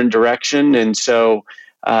 its current direction. And so,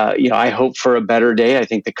 I hope for a better day. I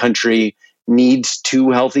think the country needs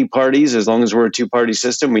two healthy parties. As long as we're a two-party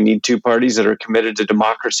system, we need two parties that are committed to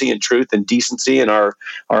democracy and truth and decency and our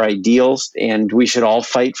ideals. And we should all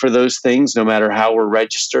fight for those things, no matter how we're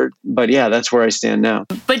registered. But yeah, that's where I stand now.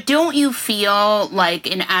 But don't you feel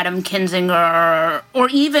like an Adam Kinzinger, or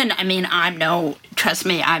even, I'm no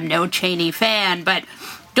Cheney fan, but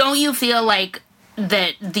don't you feel like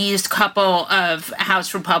that these couple of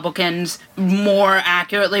House Republicans more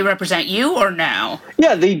accurately represent you, or no?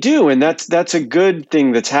 Yeah, they do. And that's a good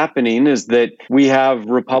thing that's happening, is that we have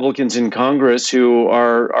Republicans in Congress who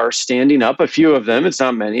are standing up, a few of them, it's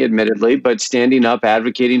not many, admittedly, but standing up,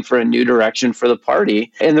 advocating for a new direction for the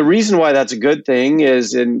party. And the reason why that's a good thing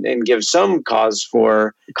is, and gives some cause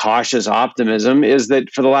for cautious optimism, is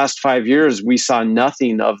that for the last 5 years, we saw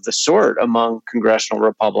nothing of the sort among congressional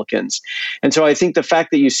Republicans. And so I think the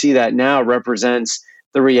fact that you see that now represents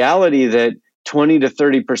the reality that 20 to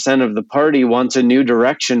 30% of the party wants a new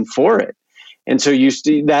direction for it. And so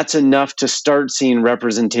that's enough to start seeing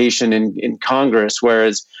representation in Congress,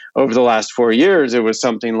 whereas over the last 4 years, it was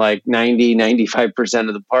something like 95%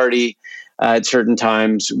 of the party at certain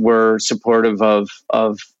times were supportive of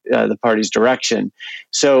the party's direction.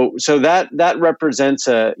 So that represents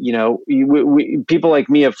people like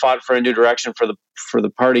me have fought for a new direction for the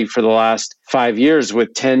party for the last 5 years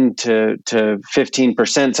with 10 to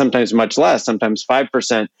 15%, sometimes much less, sometimes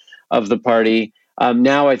 5% of the party.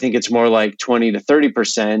 Now I think it's more like 20 to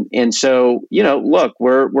 30%. And so, look,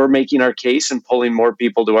 we're making our case and pulling more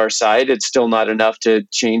people to our side. It's still not enough to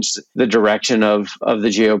change the direction of the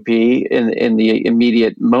GOP in the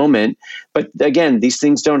immediate moment. But again, these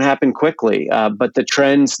things don't happen quickly. But the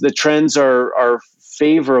trends are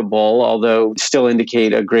favorable, although still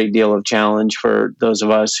indicate a great deal of challenge for those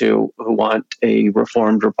of us who want a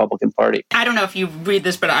reformed Republican Party. I don't know if you read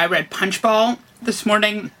this, but I read Punchbowl this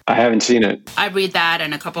morning. I haven't seen it. I read that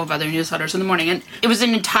and a couple of other newsletters in the morning, and it was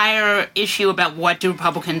an entire issue about what do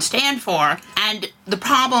Republicans stand for. And the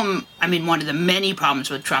problem, one of the many problems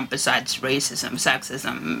with Trump, besides racism,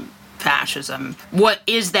 sexism, fascism, what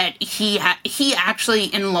is that he actually,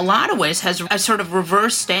 in a lot of ways, has a sort of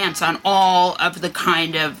reverse stance on all of the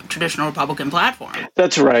kind of traditional Republican platform.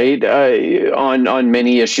 That's right. On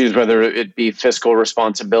many issues, whether it be fiscal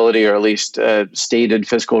responsibility or at least stated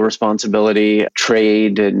fiscal responsibility,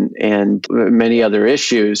 trade, and many other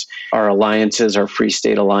issues, our alliances, our free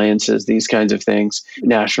state alliances, these kinds of things,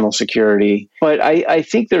 national security. But I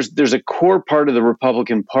think there's a core part of the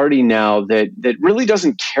Republican Party now that really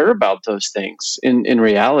doesn't care about those things in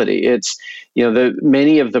reality. It's,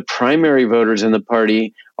 many of the primary voters in the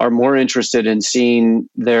party are more interested in seeing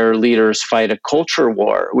their leaders fight a culture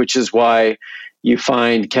war, which is why you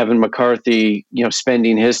find Kevin McCarthy,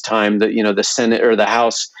 spending his time, the Senate or the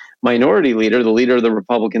House minority leader, the leader of the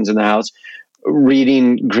Republicans in the House,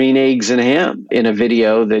 reading Green Eggs and Ham in a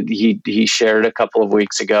video that he shared a couple of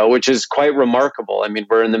weeks ago, which is quite remarkable.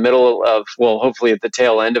 We're in the middle of, hopefully at the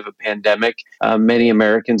tail end of a pandemic, many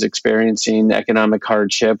Americans experiencing economic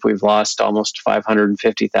hardship. We've lost almost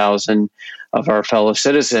 550,000 of our fellow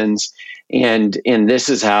citizens. And this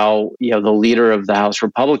is how, the leader of the House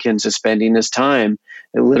Republicans is spending his time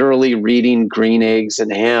literally reading Green Eggs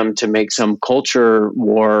and Ham to make some culture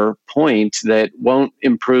war point that won't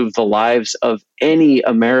improve the lives of any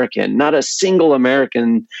American. Not a single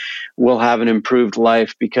American will have an improved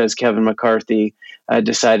life because Kevin McCarthy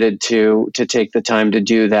decided to take the time to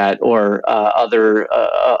do that, or others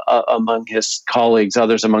among his colleagues,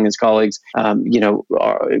 arguing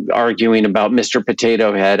about Mr.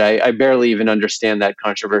 Potato Head. I barely even understand that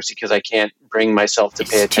controversy because I can't bring myself to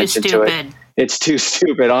pay attention to it. It's too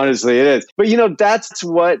stupid. Honestly, it is. But, that's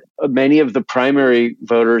what many of the primary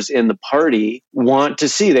voters in the party want to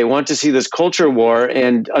see. They want to see this culture war.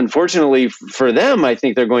 And unfortunately for them, I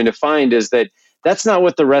think they're going to find is that that's not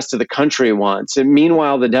what the rest of the country wants. And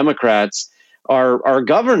meanwhile, the Democrats are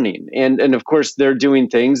governing. And of course, they're doing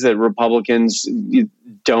things that Republicans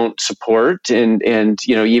don't support. And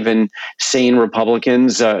even sane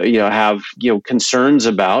Republicans, have, concerns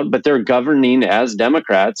about, but they're governing as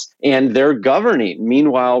Democrats and they're governing.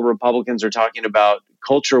 Meanwhile, Republicans are talking about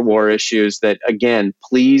culture war issues that, again,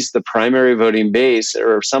 please the primary voting base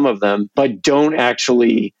or some of them, but don't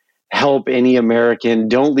actually help any American,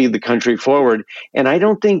 don't lead the country forward. And I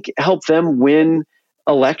don't think help them win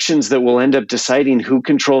elections that will end up deciding who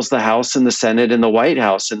controls the House and the Senate and the White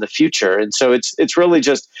House in the future. And so it's really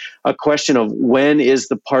just a question of when is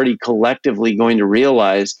the party collectively going to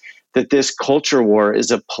realize that this culture war is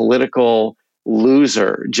a political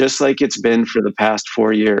loser, just like it's been for the past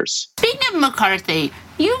 4 years. Speaking of McCarthy,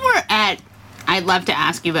 you were I'd love to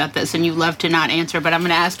ask you about this, and you love to not answer, but I'm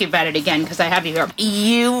going to ask you about it again because I have you here.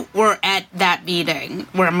 You were at that meeting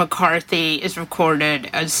where McCarthy is recorded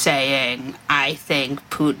as saying, "I think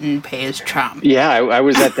Putin pays Trump." Yeah, I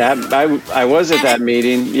was at that. I was at that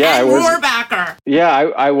meeting. Yeah, I was. Rohrbacher. Yeah,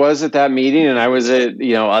 I was at that meeting, and I was at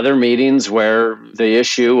other meetings where the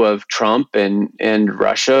issue of Trump and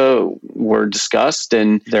Russia were discussed,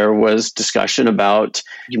 and there was discussion about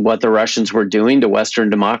what the Russians were doing to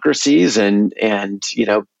Western democracies, and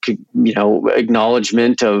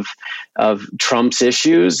acknowledgement of Trump's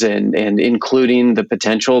issues, and including the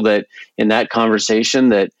potential that in that conversation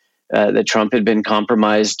that Trump had been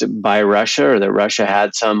compromised by Russia, or that Russia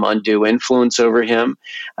had some undue influence over him.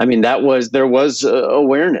 There was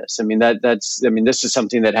awareness. This is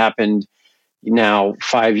something that happened now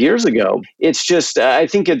 5 years ago. It's just, I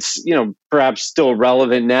think it's, perhaps still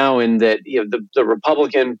relevant now in that the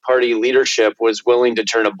Republican Party leadership was willing to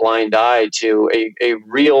turn a blind eye to a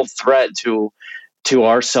real threat to to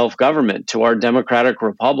our self-government, to our democratic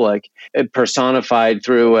republic, personified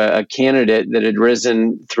through a candidate that had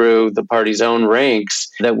risen through the party's own ranks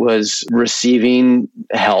that was receiving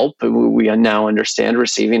help. We now understand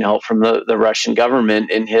receiving help from the Russian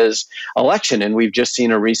government in his election. And we've just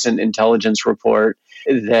seen a recent intelligence report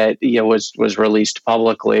that was released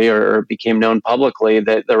publicly or became known publicly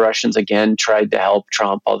that the Russians again tried to help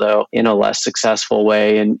Trump, although in a less successful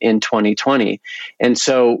way in 2020. And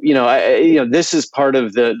so, this is part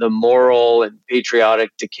of the moral and patriotic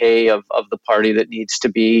decay of the party that needs to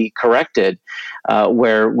be corrected,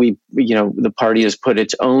 where the party has put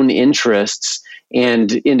its own interests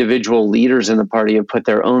and individual leaders in the party have put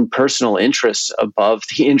their own personal interests above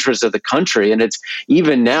the interests of the country. And it's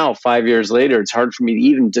even now, 5 years later, it's hard for me to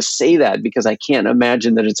even just say that because I can't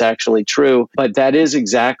imagine that it's actually true. But that is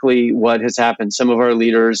exactly what has happened. Some of our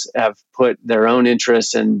leaders have put their own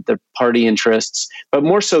interests and the party interests, but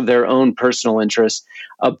more so their own personal interests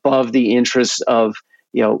above the interests of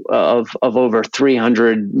over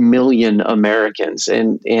 300 million Americans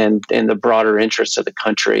and the broader interests of the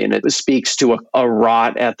country. And it speaks to a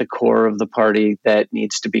rot at the core of the party that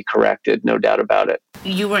needs to be corrected, no doubt about it.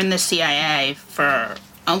 You were in the CIA for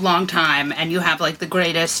a long time, and you have like the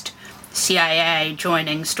greatest CIA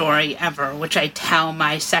joining story ever, which I tell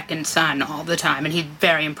my second son all the time, and he's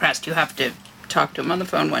very impressed. You have to talk to him on the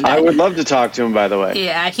phone one day. I would love to talk to him, by the way.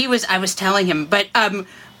 Yeah, I was telling him, but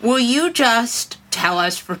will you just tell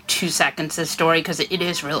us for 2 seconds this story, because it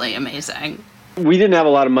is really amazing. We didn't have a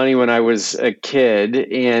lot of money when I was a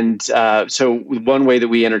kid. And so one way that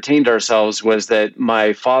we entertained ourselves was that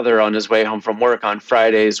my father, on his way home from work on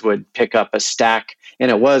Fridays, would pick up a stack. And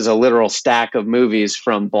it was a literal stack of movies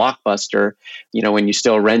from Blockbuster, when you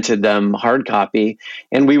still rented them hard copy.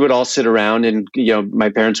 And we would all sit around and, my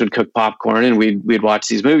parents would cook popcorn and we'd watch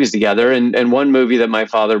these movies together. And one movie that my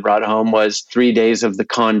father brought home was 3 Days of the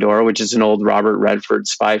Condor, which is an old Robert Redford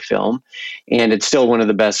spy film. And it's still one of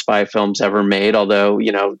the best spy films ever made, although,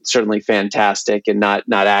 certainly fantastic and not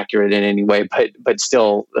accurate in any way, but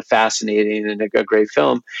still fascinating and a great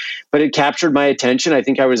film. But it captured my attention. I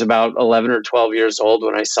think I was about 11 or 12 years old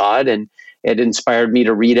when I saw it, and it inspired me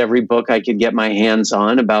to read every book I could get my hands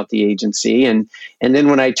on about the agency. And then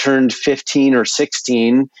when I turned 15 or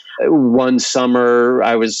 16, one summer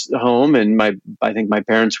I was home and I think my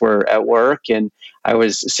parents were at work, and I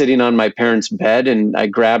was sitting on my parents' bed and I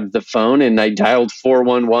grabbed the phone and I dialed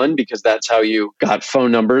 411 because that's how you got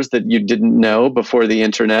phone numbers that you didn't know before the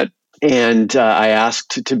internet. And I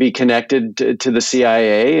asked to be connected to the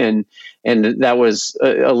CIA, and that was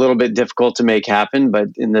a little bit difficult to make happen. But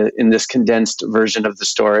in this condensed version of the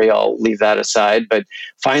story, I'll leave that aside. But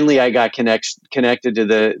finally, I got connected to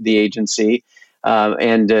the agency,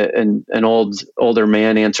 and an older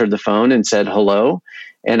man answered the phone and said hello.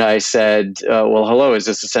 And I said, well, hello, is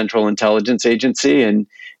this a Central Intelligence Agency?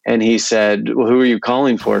 And he said, well, who are you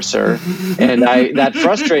calling for, sir? And that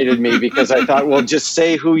frustrated me because I thought, well, just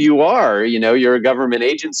say who you are. You're a government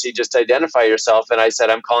agency, just identify yourself. And I said,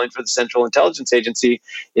 I'm calling for the Central Intelligence Agency.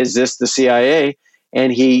 Is this the CIA?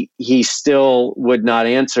 And he still would not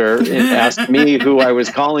answer and asked me who I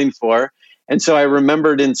was calling for. And so I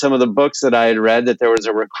remembered in some of the books that I had read that there was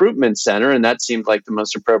a recruitment center, and that seemed like the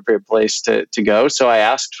most appropriate place to go. So I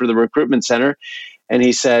asked for the recruitment center, and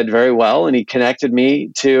he said, very well. And he connected me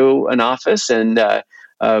to an office, and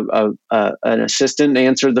an assistant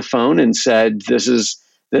answered the phone and said, this is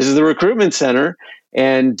the recruitment center.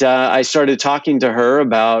 And I started talking to her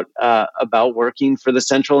about working for the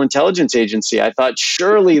Central Intelligence Agency. I thought,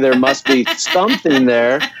 surely there must be something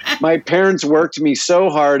there. My parents worked me so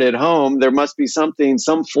hard at home. There must be something,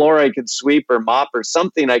 some floor I could sweep or mop or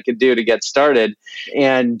something I could do to get started.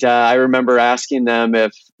 And I remember asking them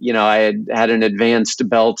if, I had an advanced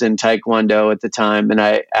belt in Taekwondo at the time. And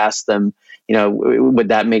I asked them, would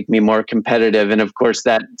that make me more competitive? And of course,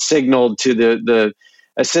 that signaled to the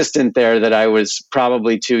assistant there that I was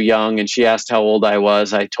probably too young, and she asked how old I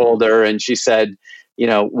was. I told her, and she said,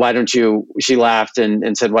 she laughed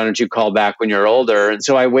and said, why don't you call back when you're older? And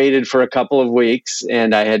so I waited for a couple of weeks,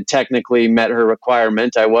 and I had technically met her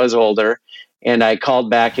requirement. I was older, and I called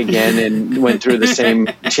back again and went through the same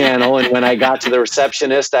channel. And when I got to the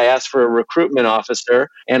receptionist, I asked for a recruitment officer,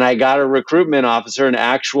 and I got a recruitment officer, an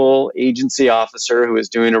actual agency officer who was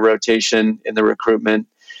doing a rotation in the recruitment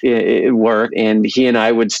work. And he and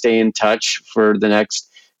I would stay in touch for the next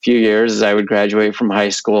few years as I would graduate from high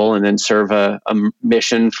school and then serve a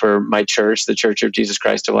mission for my church, the Church of Jesus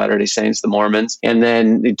Christ of Latter-day Saints, the Mormons, and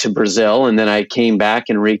then to Brazil. And then I came back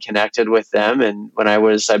and reconnected with them. And when I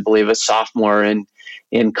was, I believe, a sophomore in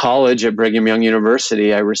in college at Brigham Young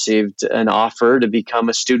University, I received an offer to become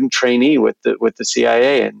a student trainee with the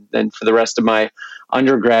CIA. And then for the rest of my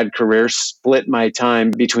undergrad career, split my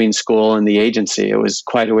time between school and the agency. It was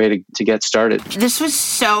quite a way to get started. This was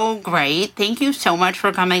so great. Thank you so much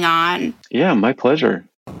for coming on. Yeah, my pleasure.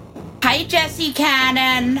 Hi, Jesse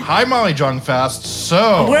Cannon. Hi, Molly Jong-Fast.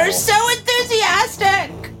 So, we're so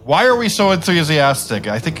enthusiastic. Why are we so enthusiastic?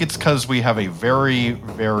 I think it's because we have a very,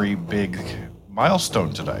 very big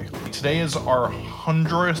milestone today. Today is our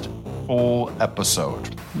 100th full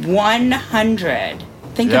episode. 100.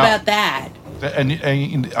 Think about that.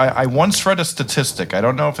 And I once read a statistic, I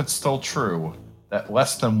don't know if it's still true, that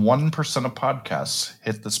less than 1% of podcasts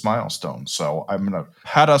hit this milestone. So I'm going to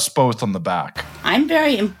pat us both on the back. I'm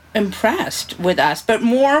very impressed with us, but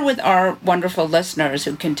more with our wonderful listeners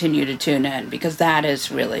who continue to tune in, because that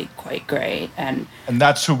is really quite great. And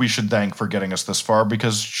that's who we should thank for getting us this far,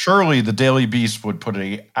 because surely the Daily Beast would put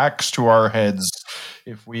an axe to our heads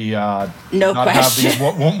if we not have these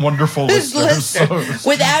wonderful listeners. So,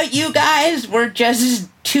 without you guys, we're just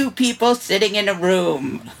two people sitting in a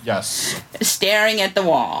room. Yes. Staring at the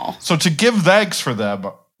wall. So to give thanks for them,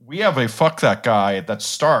 we have a Fuck That Guy that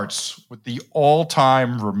starts with the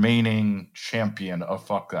all-time remaining champion of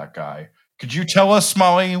Fuck That Guy. Could you tell us,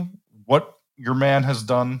 Molly, what your man has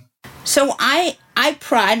done? So I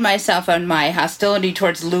pride myself on my hostility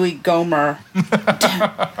towards Louis Gohmert.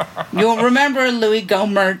 You'll remember Louis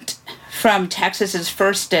Gohmert from Texas's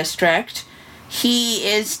 1st District. He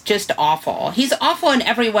is just awful. He's awful in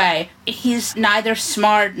every way. He's neither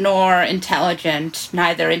smart nor intelligent,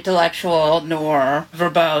 neither intellectual nor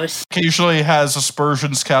verbose. Occasionally has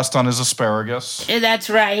aspersions cast on his asparagus. That's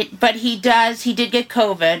right. But he did get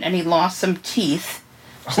COVID, and he lost some teeth.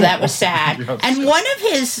 So that was sad. Yes, and one of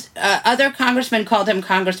his other congressmen called him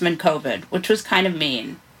Congressman COVID, which was kind of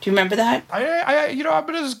mean. Do you remember that? I'm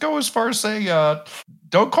going to go as far as saying,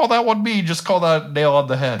 don't call that one mean, just call that nail on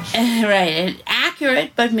the head. Right.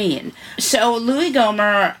 Accurate, but mean. So Louis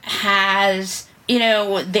Gohmert has,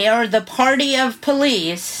 they're the party of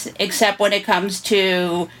police, except when it comes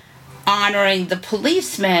to honoring the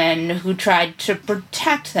policemen who tried to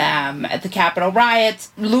protect them at the Capitol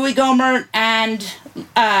riots. Louis Gohmert and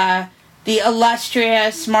the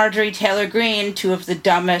illustrious Marjorie Taylor Greene, two of the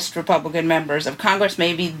dumbest Republican members of Congress,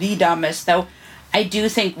 maybe the dumbest, though I do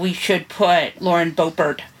think we should put Lauren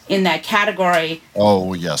Boebert in that category.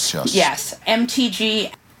 Oh, yes. Yes.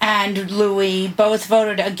 MTG and Louis both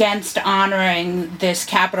voted against honoring this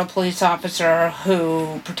Capitol police officer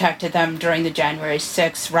who protected them during the January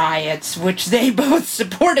 6th riots, which they both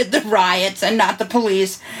supported the riots and not the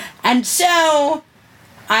police. And so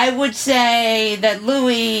I would say that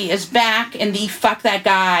Louis is back in the Fuck That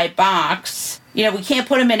Guy box. We can't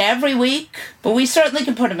put him in every week, but we certainly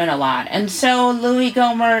can put him in a lot. And so, Louis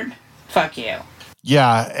Gohmert, fuck you.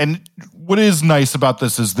 Yeah, and what is nice about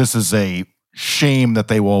this is a shame that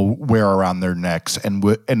they will wear around their necks and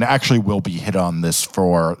actually will be hit on this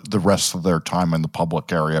for the rest of their time in the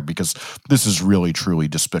public area, because this is really, truly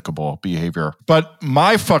despicable behavior. But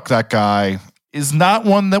my Fuck That Guy is not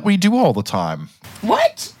one that we do all the time.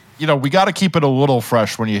 What? We got to keep it a little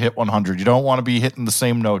fresh when you hit 100. You don't want to be hitting the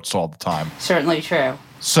same notes all the time. Certainly true.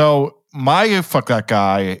 So my Fuck That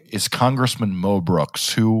Guy is Congressman Mo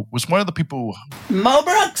Brooks, who was one of the people... Mo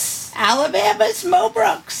Brooks! Alabama's Mo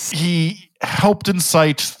Brooks! He helped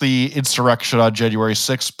incite the insurrection on January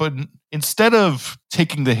 6th, but instead of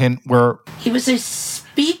taking the hint where... He was a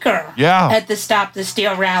speaker at the Stop the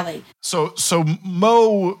Steal rally. So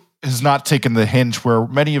Mo has not taken the hint where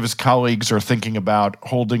many of his colleagues are thinking about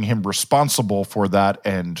holding him responsible for that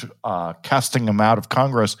and casting him out of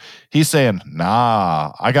Congress. He's saying,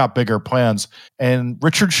 nah, I got bigger plans. And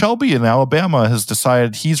Richard Shelby in Alabama has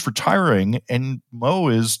decided he's retiring, and Mo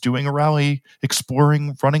is doing a rally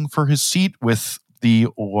exploring running for his seat with the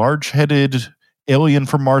large-headed alien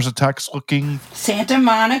from Mars Attacks looking Santa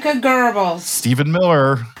Monica Goebbels. Stephen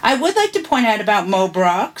Miller. I would like to point out about Mo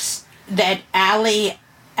Brooks that Ali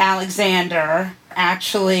Alexander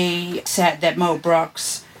actually said that Mo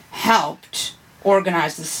Brooks helped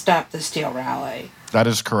organize the Stop the Steal rally. That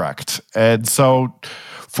is correct. And so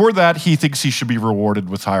for that, he thinks he should be rewarded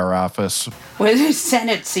with higher office. With his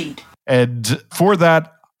Senate seat. And for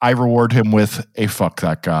that, I reward him with a Fuck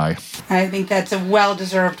That Guy. I think that's a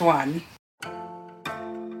well-deserved one.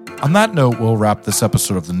 On that note, we'll wrap this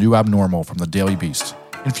episode of The New Abnormal from the Daily Beast.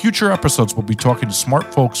 In future episodes, we'll be talking to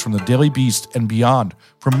smart folks from the Daily Beast and beyond,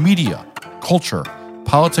 from media, culture,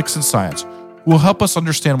 politics, and science, who will help us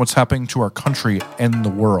understand what's happening to our country and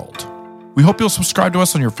the world. We hope you'll subscribe to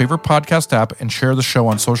us on your favorite podcast app and share the show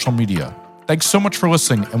on social media. Thanks so much for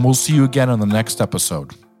listening, and we'll see you again on the next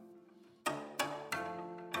episode.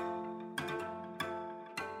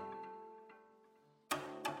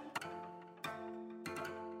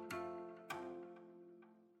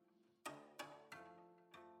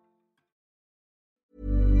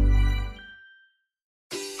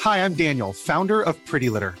 Hi, I'm Daniel, founder of Pretty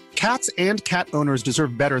Litter. Cats and cat owners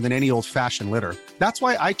deserve better than any old-fashioned litter. That's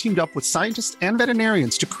why I teamed up with scientists and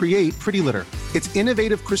veterinarians to create Pretty Litter. Its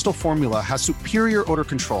innovative crystal formula has superior odor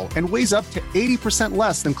control and weighs up to 80%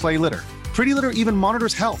 less than clay litter. Pretty Litter even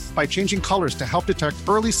monitors health by changing colors to help detect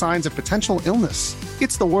early signs of potential illness.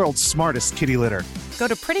 It's the world's smartest kitty litter. Go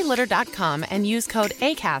to prettylitter.com and use code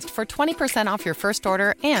ACAST for 20% off your first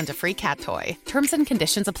order and a free cat toy. Terms and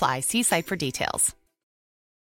conditions apply. See site for details.